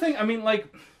 And the other thing, I mean, like,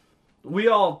 we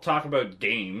all talk about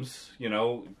games,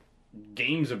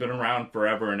 games have been around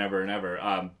forever and ever and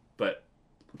ever, but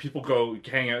people go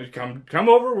hang out, come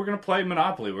over, we're going to play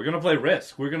Monopoly, we're going to play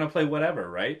Risk, we're going to play whatever,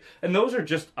 right? And those are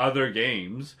just other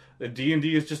games. The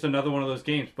D&D is just another one of those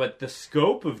games, but the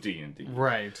scope of D&D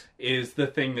Right. is the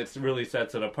thing that really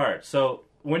sets it apart. So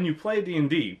when you play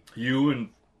D&D, you and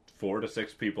 4 to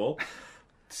 6 people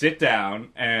sit down,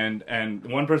 and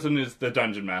one person is the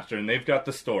dungeon master, and they've got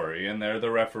the story, and they're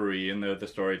the referee, and they're the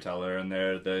storyteller, and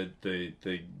they're the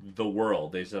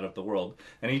world. They set up the world,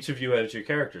 and each of you has your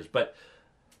characters. But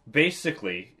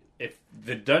basically, if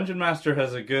the dungeon master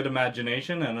has a good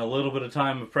imagination and a little bit of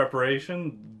time of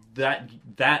preparation,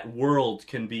 that world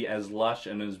can be as lush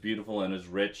and as beautiful and as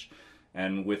rich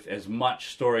and with as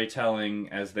much storytelling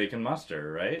as they can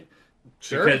muster, right?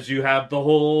 Sure. Because you have the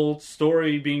whole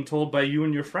story being told by you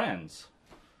and your friends.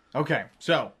 Okay,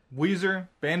 so Weezer,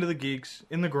 Band of the Geeks,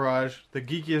 In the Garage, the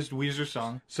geekiest Weezer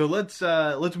song. So let's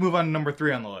move on to number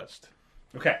 3 on the list.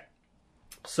 Okay.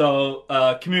 So,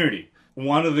 Community.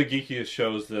 One of the geekiest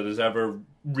shows that has ever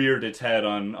reared its head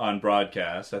on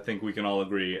broadcast. I think we can all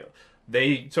agree.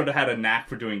 They sort of had a knack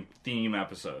for doing theme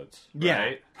episodes,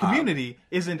 right? Community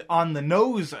isn't on the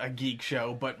nose a geek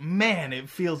show, but man, it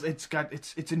feels it's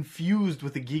infused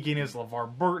with the geekiness.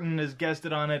 LeVar Burton has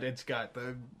guested on it. It's got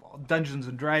the Dungeons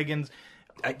and Dragons.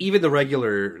 Even the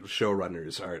regular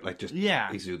showrunners are like just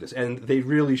Yeah. exude this, and they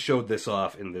really showed this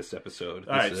off in this episode.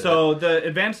 All right, so the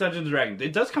Advanced Dungeons and Dragons,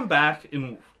 it does come back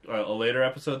in a later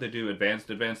episode. They do Advanced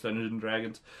Dungeons and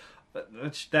Dragons.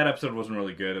 That episode wasn't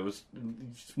really good. It was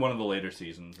one of the later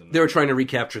seasons. they were trying to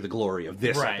recapture the glory of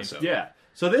this Right. episode. Yeah.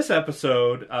 So this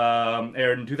episode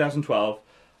aired in 2012.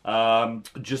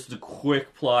 Just a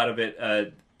quick plot of it.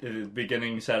 The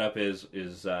beginning setup is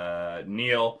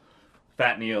Neil.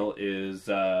 Fat Neil is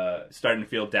starting to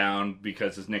feel down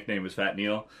because his nickname is Fat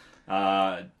Neil.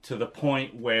 To the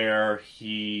point where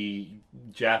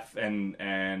Jeff and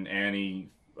Annie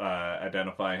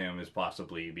identify him as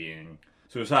possibly being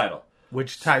suicidal.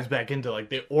 Which ties back into like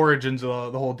the origins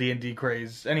of the whole D&D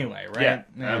craze anyway, right?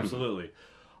 Yeah, absolutely.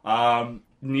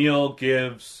 Neil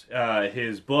gives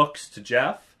his books to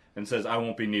Jeff and says, I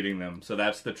won't be needing them. So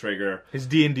that's the trigger. His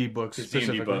D&D books His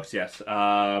specifically. D&D books, yes.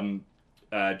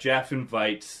 Jeff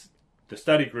invites the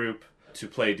study group to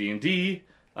play D&D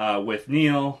with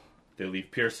Neil. They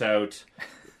leave Pierce out.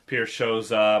 Pierce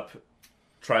shows up,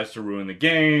 tries to ruin the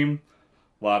game.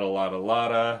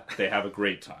 Lotta. They have a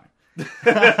great time.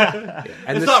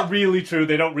 And It's not really true.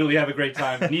 They don't really have a great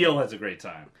time. Neil has a great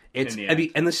time. It's, in the I end.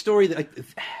 mean, and the story,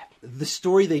 the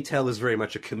story they tell is very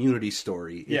much a community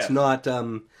story. It's Yeah. not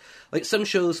like some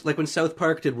shows, like when South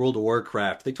Park did World of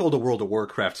Warcraft, they told a World of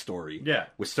Warcraft story. Yeah.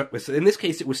 In this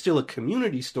case, it was still a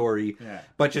community story, Yeah.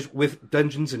 but just with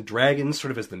Dungeons and Dragons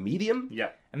sort of as the medium. Yeah.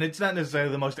 And it's not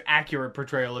necessarily the most accurate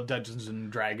portrayal of Dungeons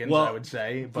and Dragons, Well, I would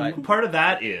say, but part of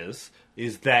that is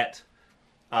that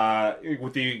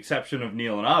with the exception of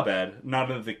Neil and Abed,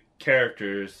 none of the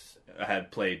characters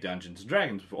had played Dungeons and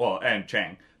Dragons before. Well, and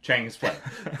Chang. Chang has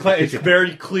played. It's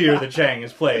very clear that Chang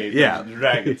has played Yeah. Dungeons and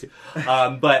Dragons.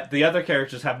 But the other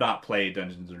characters have not played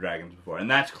Dungeons and Dragons before, and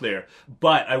that's clear.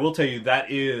 But I will tell you, that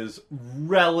is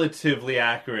relatively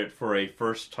accurate for a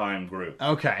first-time group.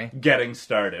 okay. Getting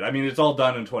started. I mean, it's all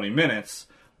done in 20 minutes.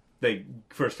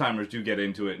 First-timers do get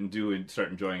into it and start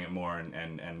enjoying it more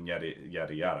and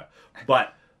yada yada.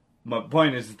 But my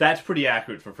point is that's pretty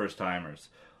accurate for first-timers.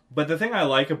 But the thing I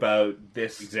like about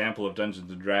this example of Dungeons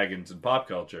and Dragons in pop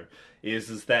culture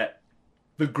is that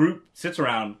the group sits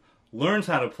around, learns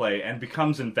how to play, and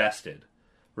becomes invested,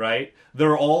 right?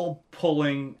 They're all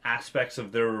pulling aspects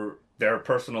of their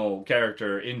personal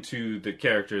character into the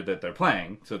character that they're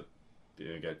playing. So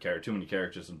you got too many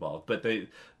characters involved. But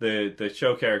the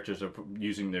show characters are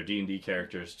using their D&D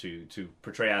characters to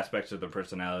portray aspects of their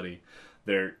personality.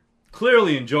 They're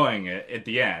clearly enjoying it at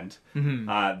the end.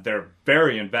 Mm-hmm. They're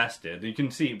very invested. You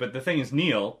can see, but the thing is,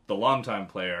 Neil, the longtime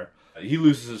player, he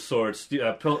loses his sword.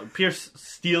 Pierce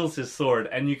steals his sword,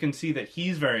 and you can see that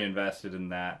he's very invested in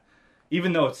that.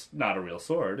 Even though it's not a real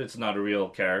sword, it's not a real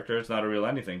character, it's not a real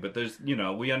anything. But there's,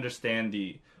 we understand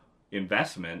the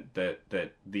investment that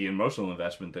the emotional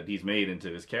investment that he's made into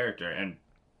his character, and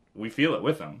we feel it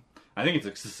with him. I think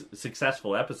it's a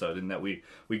successful episode in that we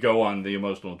go on the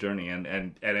emotional journey, and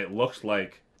it looks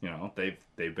like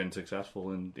they've been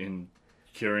successful in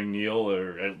curing Neil,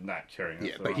 or not curing.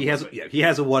 Yeah, that's the but wrong he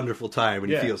has a wonderful time,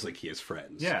 and Yeah. he feels like he has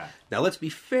friends. Yeah. Now, let's be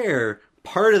fair.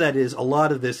 Part of that is a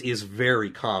lot of this is very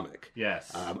comic.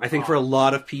 Yes. I think for a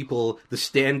lot of people, the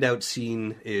standout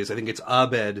scene is, I think it's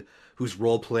Abed, who's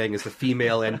role-playing as the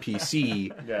female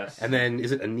NPC. Yes. And then,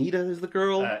 is it Anita is the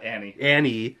girl? Annie.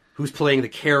 Annie, who's playing the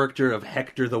character of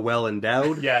Hector the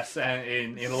Well-Endowed. Yes,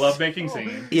 and in a lovemaking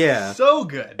scene. Yeah. So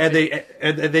good. And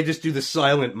they just do the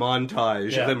silent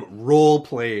montage Yeah. of them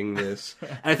role-playing this.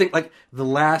 And I think, like, the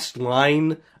last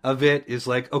line of it is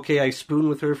like, okay, I spoon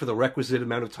with her for the requisite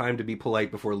amount of time to be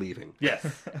polite before leaving. Yes.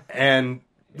 And,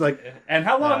 like... And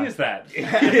how long is that?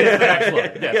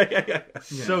 Excellent. Yes.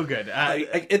 So good.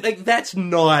 Like that's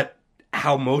not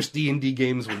how most D&D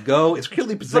games would go. It's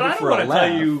clearly But presented I don't for a want to laugh.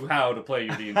 tell you how to play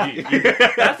your D&D.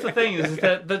 That's the thing, is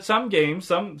that some games,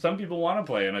 some people want to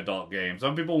play an adult game.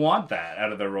 Some people want that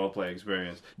out of their role-play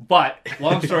experience. But,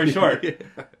 long story short,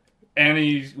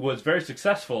 Annie was very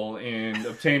successful in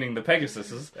obtaining the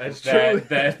Pegasuses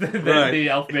that Right. the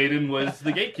Elf Maiden was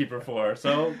the gatekeeper for.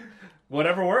 So,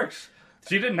 whatever works.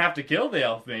 She didn't have to kill the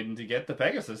Elf Maiden to get the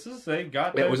Pegasuses. They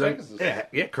got the Pegasus.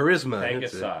 Charisma.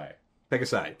 that's it.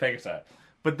 Pegasi. Pegasi.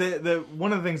 But the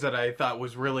one of the things that I thought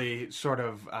was really sort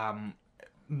of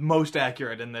most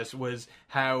accurate in this was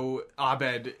how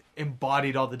Abed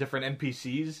embodied all the different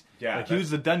NPCs. Yeah, like he was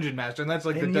the dungeon master, and that's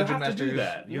like And the you dungeon have to do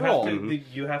master's that. You role.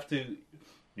 have to.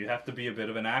 You have to be a bit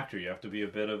of an actor. You have to be a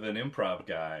bit of an improv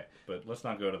guy. But let's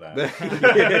not go to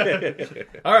that.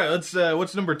 All right, let's.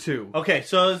 What's number 2? Okay,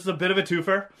 so it's a bit of a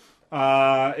twofer.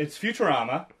 It's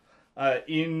Futurama.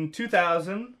 In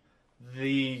 2000,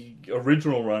 the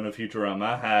original run of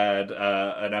Futurama had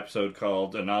an episode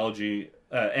called Anthology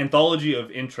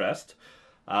of Interest,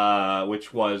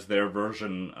 which was their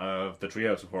version of the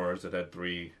Treehouse of Horrors. It had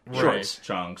 3 Right.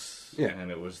 chunks, Yeah.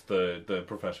 and it was the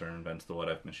professor invents the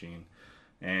what-if machine.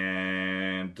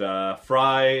 And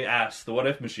Fry asked the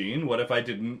what-if machine, what if I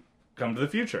didn't come to the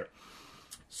future?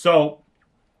 So,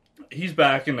 he's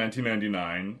back in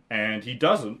 1999, and he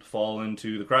doesn't fall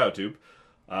into the cryotube.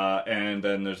 And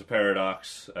then there's a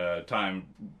paradox. Time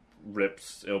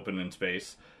rips open in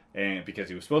space, and because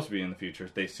he was supposed to be in the future,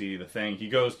 they see the thing. He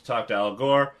goes to talk to Al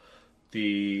Gore.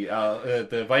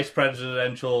 The vice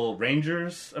presidential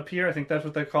Rangers appear. I think that's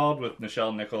what they're called, with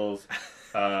Nichelle Nichols,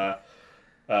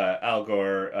 Al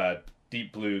Gore,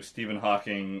 Deep Blue, Stephen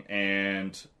Hawking,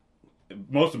 and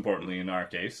most importantly in our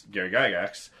case, Gary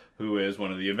Gygax, who is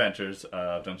one of the inventors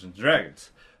of Dungeons &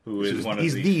 Dragons.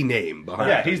 He's the name behind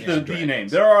it. Yeah, he's the name.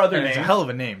 There are other And names. it's a hell of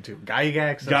a name too.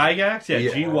 Gygax. Gygax? Yeah,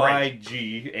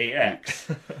 Yeah.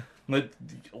 Gygax.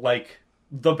 Like,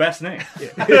 the best name.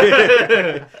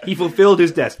 He fulfilled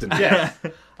his destiny. Yes.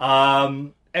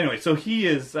 Anyway, so he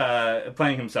is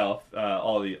playing himself.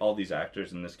 All these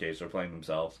actors in this case are playing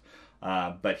themselves.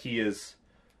 But he's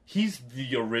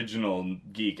the original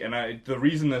geek. And the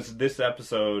reason this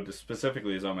episode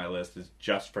specifically is on my list is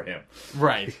just for him.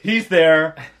 Right. He's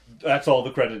there. That's all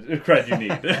the cred you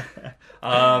need.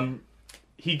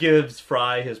 He gives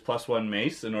Fry his +1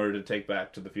 mace in order to take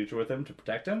back to the future with him to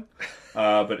protect him.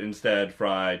 But instead,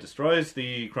 Fry destroys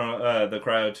the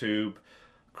cryotube,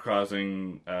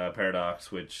 causing a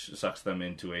paradox, which sucks them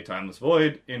into a timeless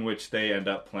void, in which they end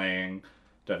up playing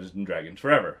Dungeons and Dragons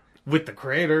forever. With the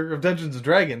creator of Dungeons and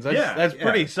Dragons. That's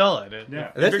pretty solid.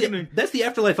 Yeah. That's the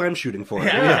afterlife I'm shooting for.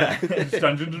 Yeah, it's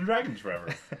Dungeons and Dragons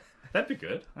forever. That'd be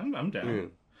good. I'm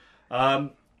down.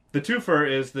 The twofer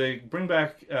is they bring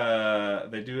back.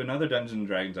 They do another Dungeons and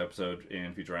Dragons episode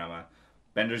in Futurama,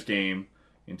 Bender's Game,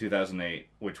 in 2008,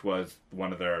 which was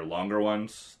one of their longer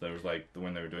ones. There was like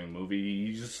when they were doing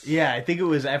movies. Yeah, I think it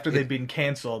was after they'd been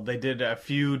canceled. They did a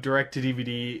few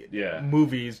direct-to-DVD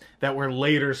movies that were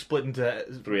later split into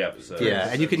 3 episodes. Yeah,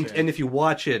 and you can, and if you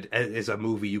watch it as a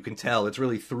movie, you can tell it's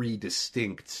really 3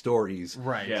 distinct stories.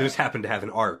 Right. Yeah. They just happen to have an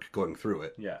arc going through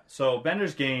it. Yeah. So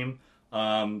Bender's Game,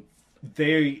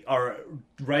 they are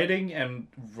writing and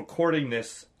recording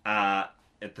this at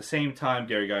the same time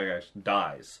Gary Gygax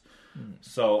dies.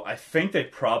 So I think they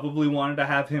probably wanted to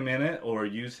have him in it or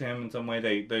use him in some way.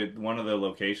 They one of the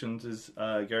locations is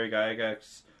Gary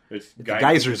Gygax. It's The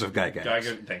Geysers of Gygax.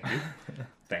 Thank you,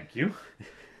 thank you.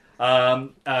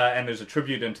 And there's a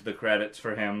tribute into the credits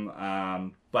for him.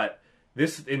 But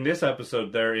in this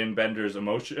episode, they're in Bender's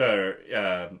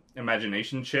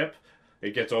imagination chip.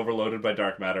 It gets overloaded by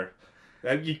dark matter.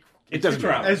 It doesn't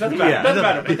matter. It doesn't matter. It doesn't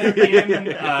matter. But they're in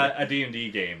a D&D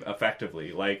game,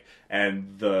 effectively.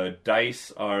 And the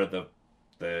dice are the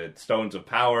stones of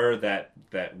power that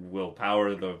will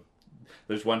power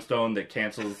there's one stone that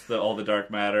cancels all the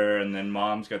dark matter, and then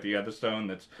Mom's got the other stone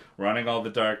that's running all the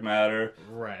dark matter.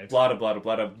 Right. Blah, blah,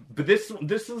 blah, blah. But this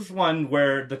is one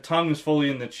where the tongue is fully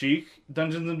in the cheek.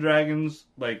 Dungeons and Dragons,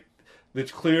 like,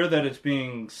 it's clear that it's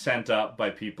being sent up by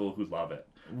people who love it.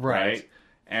 Right?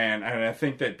 And I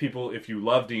think that people, if you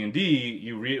love D&D,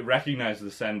 you recognize the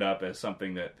send up as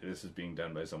something that this is being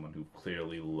done by someone who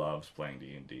clearly loves playing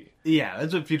D&D. Yeah,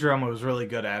 that's what Futurama was really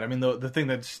good at. I mean, the thing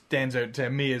that stands out to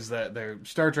me is their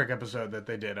Star Trek episode that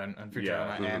they did on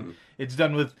Futurama, and it's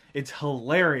done with, it's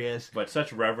hilarious. But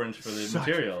such reverence for the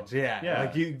material. Yeah.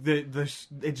 Like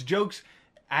it's jokes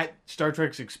at Star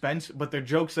Trek's expense, but they're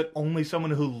jokes that only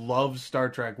someone who loves Star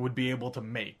Trek would be able to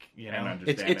make. You know, And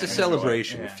understand It's a and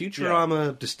celebration. enjoy.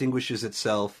 Futurama distinguishes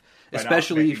itself, By not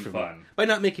especially making fun. by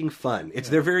not making fun. It's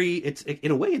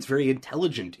in a way, it's very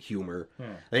intelligent humor.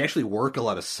 They actually work a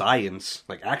lot of science,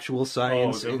 like actual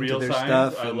science, the into real their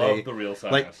science? stuff. I and love the real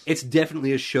science. Like, it's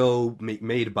definitely a show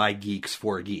made by geeks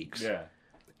for geeks. Yeah,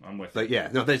 I'm with But you. yeah,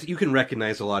 no, you can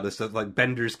recognize a lot of stuff. Like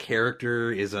Bender's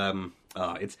character is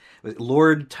it's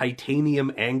Lord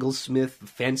Titanium Anglesmith,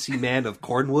 fancy man of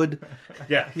Cornwood.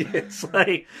 Yeah. It's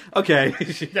like, okay,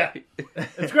 Yeah.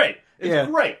 It's great.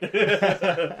 It's great.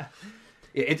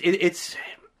 it's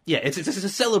a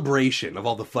celebration of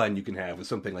all the fun you can have with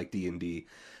something like D&D.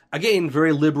 Again,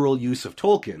 very liberal use of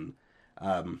Tolkien.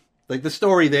 Like the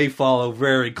story they follow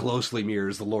very closely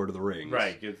mirrors the Lord of the Rings,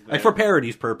 Right. Like for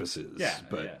parody's purposes. Yeah,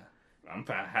 but yeah. I'm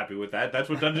happy with that. That's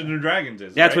what Dungeons and Dragons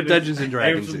is. That's right? what Dungeons and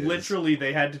Dragons it was is. Literally,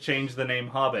 they had to change the name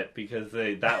Hobbit because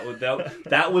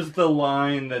that was the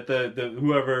line that the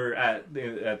whoever at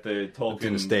the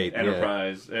Tolkien estate,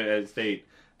 Enterprise estate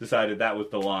decided that was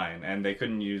the line, and they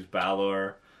couldn't use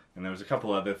Balor, and there was a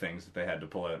couple other things that they had to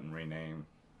pull out and rename.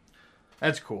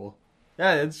 that's cool.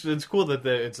 Yeah, it's cool that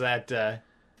it's that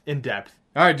in depth.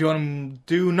 All right, do you want to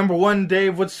do number one,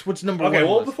 Dave? What's number one? Okay,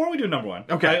 well, list? before we do number one,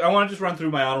 Okay. I want to just run through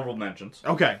my honorable mentions.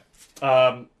 Okay.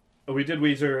 We did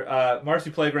Weezer. Marcy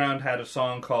Playground had a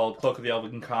song called Cloak of the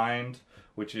Elven Kind,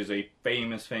 which is a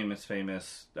famous magical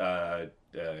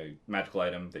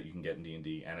item that you can get in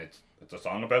D&D, and it's a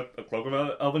song about a Cloak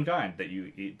of Elven Kind that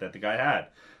the guy had,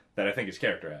 that I think his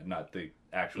character had, not the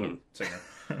actual singer.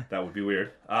 That would be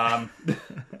weird.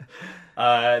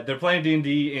 They're playing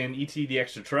D&D in E.T. the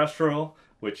Extraterrestrial,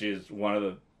 which is one of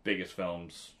the biggest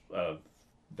films of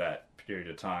that period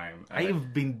of time. And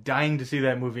I've been dying to see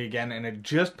that movie again, and it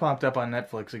just popped up on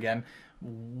Netflix again.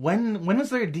 When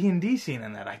is there a D&D scene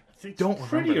in that? I don't remember.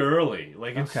 pretty early.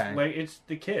 Like it's Okay. like it's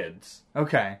the kids.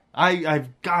 Okay,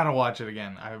 I've got to watch it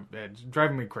again. It's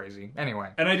driving me crazy. Anyway,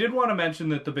 And I did want to mention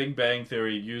that The Big Bang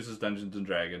Theory uses Dungeons and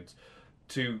Dragons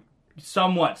to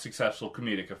somewhat successful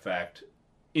comedic effect,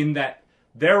 in that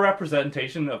their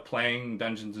representation of playing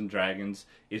Dungeons and Dragons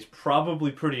is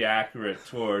probably pretty accurate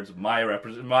towards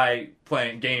my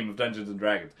playing game of Dungeons and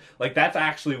Dragons. Like, that's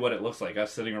actually what it looks like,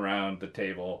 us sitting around the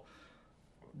table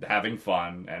having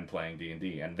fun and playing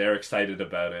D&D, and they're excited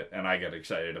about it, and I get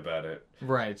excited about it.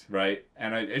 right. Right?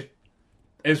 And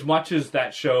as much as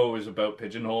that show is about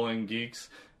pigeonholing geeks,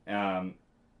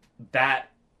 that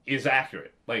is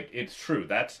accurate. Like, it's true.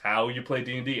 That's how you play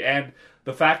D&D. And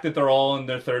the fact that they're all in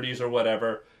their 30s or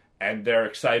whatever, and they're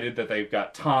excited that they've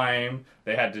got time,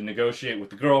 they had to negotiate with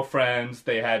the girlfriends,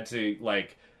 they had to,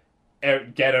 like,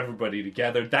 get everybody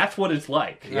together. That's what it's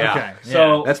like. Yeah. Okay.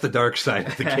 So, that's the dark side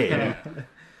of the game.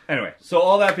 anyway, so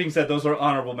all that being said, those are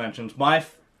honorable mentions. My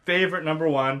favorite number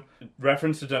one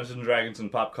reference to Dungeons and Dragons in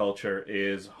pop culture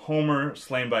is Homer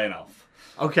slain by an elf.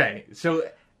 Okay, so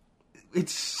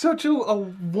it's such a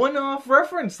one-off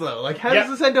reference, though. Like, how Yeah.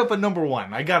 does this end up at number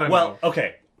one? I gotta Well, know.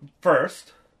 okay.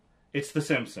 First, it's The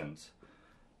Simpsons.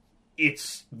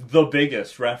 It's the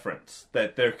biggest reference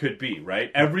that there could be, right?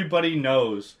 Everybody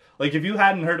knows. Like, if you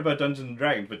hadn't heard about Dungeons and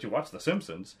Dragons, but you watch The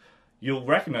Simpsons, you'll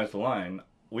recognize the line,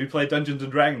 "We played Dungeons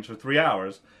and Dragons for 3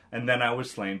 hours, and then I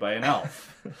was slain by an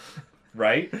elf."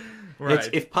 Right? Right.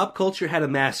 If pop culture had a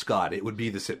mascot, it would be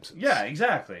The Simpsons. Yeah,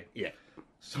 exactly. Yeah.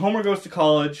 So Homer goes to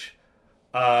college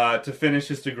to finish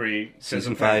his degree.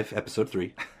 Season 5, episode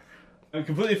 3. And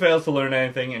completely fails to learn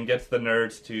anything and gets the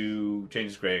nerds to change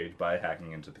his grade by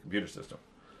hacking into the computer system.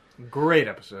 Great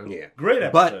episode. Yeah. Great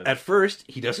episode. But at first,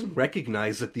 he doesn't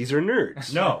recognize that these are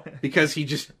nerds. No. Because he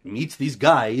just meets these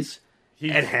guys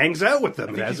and hangs out with them I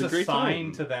and think has he's a great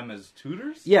assigned time. to them as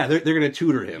tutors? Yeah, they're going to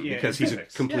tutor him Yeah, because in he's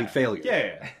physics. a complete Yeah.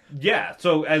 failure. Yeah.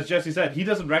 So, as Jesse said, he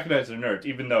doesn't recognize they're nerds,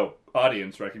 even though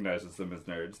audience recognizes them as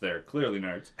nerds. They're clearly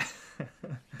nerds.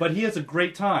 But he has a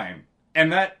great time.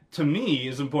 And that, to me,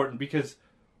 is important because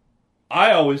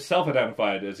I always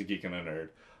self-identified as a geek and a nerd.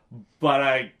 But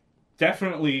I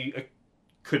definitely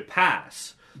could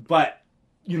pass but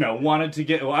wanted to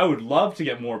get. Well, I would love to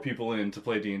get more people in to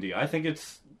play D&D. I think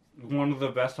it's one of the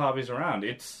best hobbies around.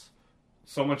 It's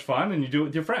so much fun, and you do it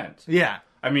with your friends. Yeah.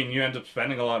 I mean, you end up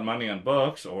spending a lot of money on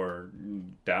books or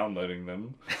downloading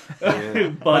them. Yeah.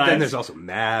 But then there's also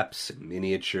maps and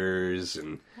miniatures,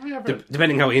 and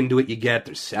depending how into it you get,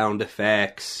 there's sound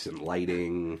effects and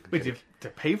lighting. Wait, do you have to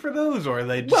pay for those, or are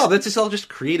they just... Well, that's just all just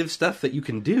creative stuff that you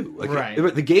can do. Like,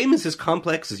 right. The game is as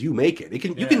complex as you make it. You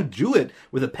can do it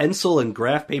with a pencil and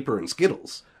graph paper and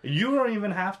Skittles. You don't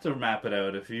even have to map it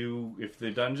out. If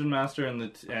the dungeon master and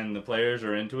the players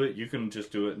are into it, you can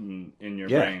just do it in your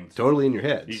brains. Totally in your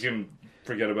heads. You can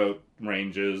forget about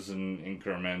ranges and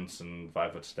increments and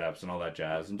 5-foot steps and all that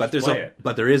jazz. And but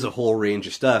there is a whole range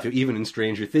of stuff. Even in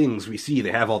Stranger Things, we see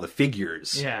they have all the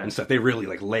figures and stuff. They really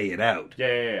lay it out.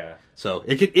 Yeah. So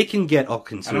it can get all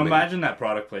consuming. And imagine that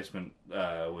product placement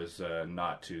was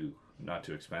not too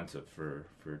expensive for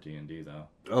D&D though.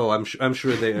 Oh, I'm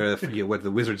sure they are. What,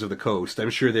 the Wizards of the Coast? I'm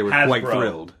sure they were quite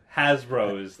thrilled.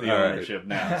 Hasbro is the ownership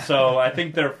now, so I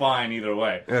think they're fine either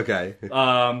way. Okay.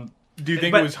 Do you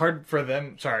think it was hard for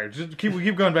them? Sorry, we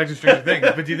keep going back to Stranger Things.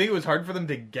 But do you think it was hard for them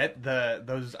to get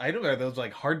those items? Are those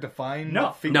hard to find?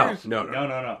 Figures?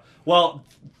 No. Well,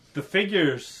 the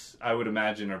figures I would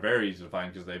imagine are very easy to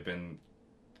find because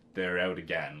they're out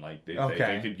again. Like they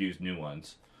could use new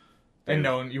ones. And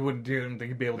you wouldn't think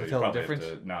you'd be able to tell the difference?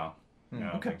 No, I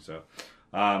don't think so.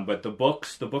 But the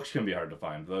books can be hard to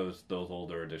find. Those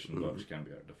older edition books can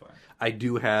be hard to find. I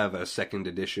do have a 2nd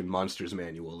edition Monsters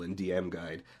Manual and DM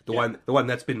Guide. The one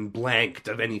that's been blanked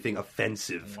of anything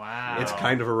offensive. Wow. It's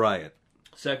kind of a riot.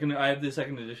 I have the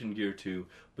 2nd edition gear too,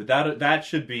 but that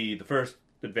should be the first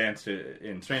advanced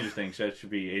in Stranger Things. That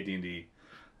should be AD&D.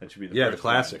 That should be the first the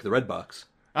classic, one. the red box.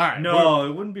 All right, no,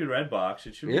 it wouldn't be Red Box.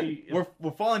 It should be.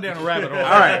 We're falling down a rabbit hole.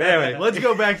 All right, anyway, let's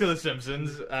go back to The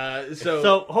Simpsons.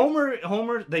 So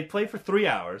Homer, they play for 3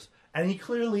 hours, and he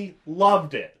clearly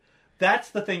loved it.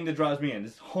 That's the thing that draws me in.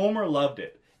 Is Homer loved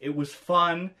it. It was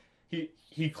fun.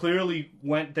 He clearly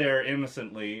went there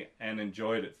innocently and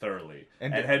enjoyed it thoroughly,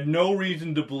 and had no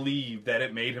reason to believe that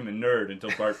it made him a nerd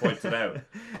until Bart points it out.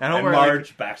 And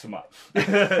Marge backs him up.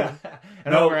 And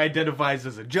Homer identifies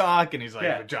as a jock, and he's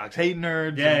like, the jocks hate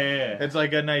nerds. Yeah. It's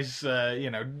like a nice,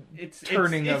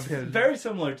 turning of his... It's very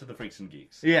similar to the Freaks and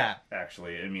Geeks. Yeah.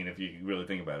 Actually, I mean, if you really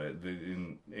think about it,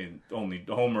 only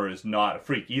Homer is not a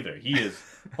freak either. He is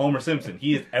Homer Simpson.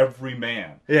 He is every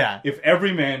man. Yeah. If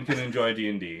every man can enjoy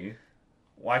D&D...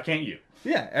 why can't you?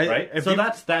 Yeah, right. So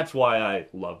that's why I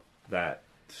love that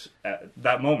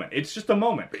moment. It's just a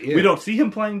moment. Yeah. We don't see him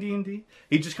playing D&D.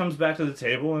 He just comes back to the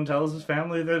table and tells his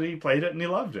family that he played it and he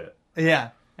loved it. Yeah,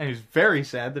 and he's very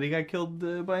sad that he got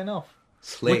killed by an elf.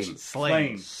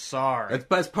 Slain. Sorry.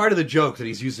 That's part of the joke that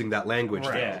he's using that language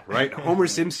now, right? Homer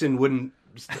Simpson wouldn't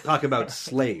talk about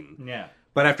slain. Yeah.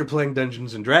 But after playing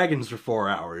Dungeons and Dragons for 4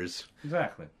 hours,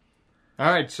 exactly.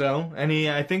 All right, so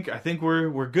I think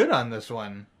we're good on this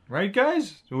one, right,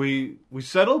 guys? We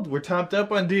settled. We're topped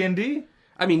up on D&D.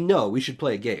 I mean, no, we should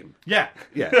play a game. Yeah.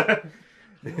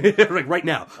 Right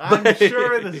now. I'm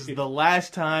sure this is the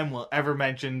last time we'll ever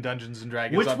mention Dungeons and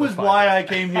Dragons. Which was why I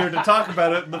came here to talk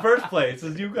about it in the first place,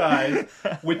 is you guys,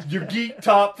 with your Geek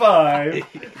Top 5,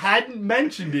 hadn't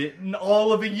mentioned it in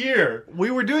all of a year. We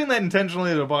were doing that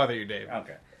intentionally to bother you, Dave.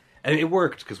 Okay. And it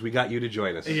worked, because we got you to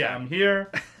join us. Yeah, I'm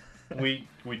here. We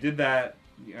did that.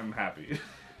 I'm happy.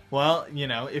 Well,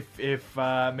 if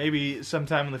maybe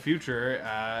sometime in the future,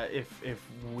 if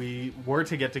we were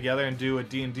to get together and do a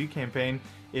D&D campaign,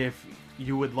 if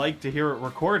you would like to hear it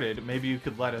recorded, maybe you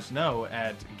could let us know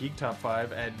at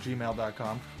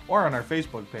geektop5@gmail.com or on our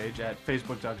Facebook page at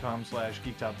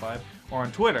facebook.com/geektop5 or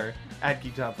on Twitter at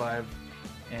geektop5.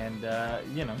 And,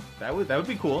 that would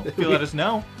be cool if you let us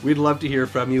know. We'd love to hear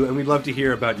from you, and we'd love to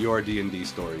hear about your D&D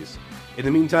stories. In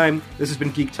the meantime, this has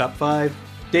been Geek Top 5.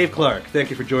 Dave Clark, thank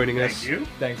you for joining us. Thank you.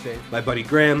 Thanks, Dave. My buddy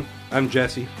Graham, I'm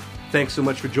Jesse. Thanks so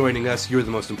much for joining us. You're the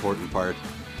most important part.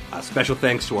 Special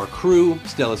thanks to our crew,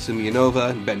 Stella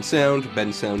Simeonova and Ben Sound,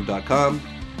 bensound.com.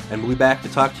 And we'll be back to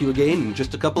talk to you again in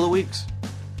just a couple of weeks.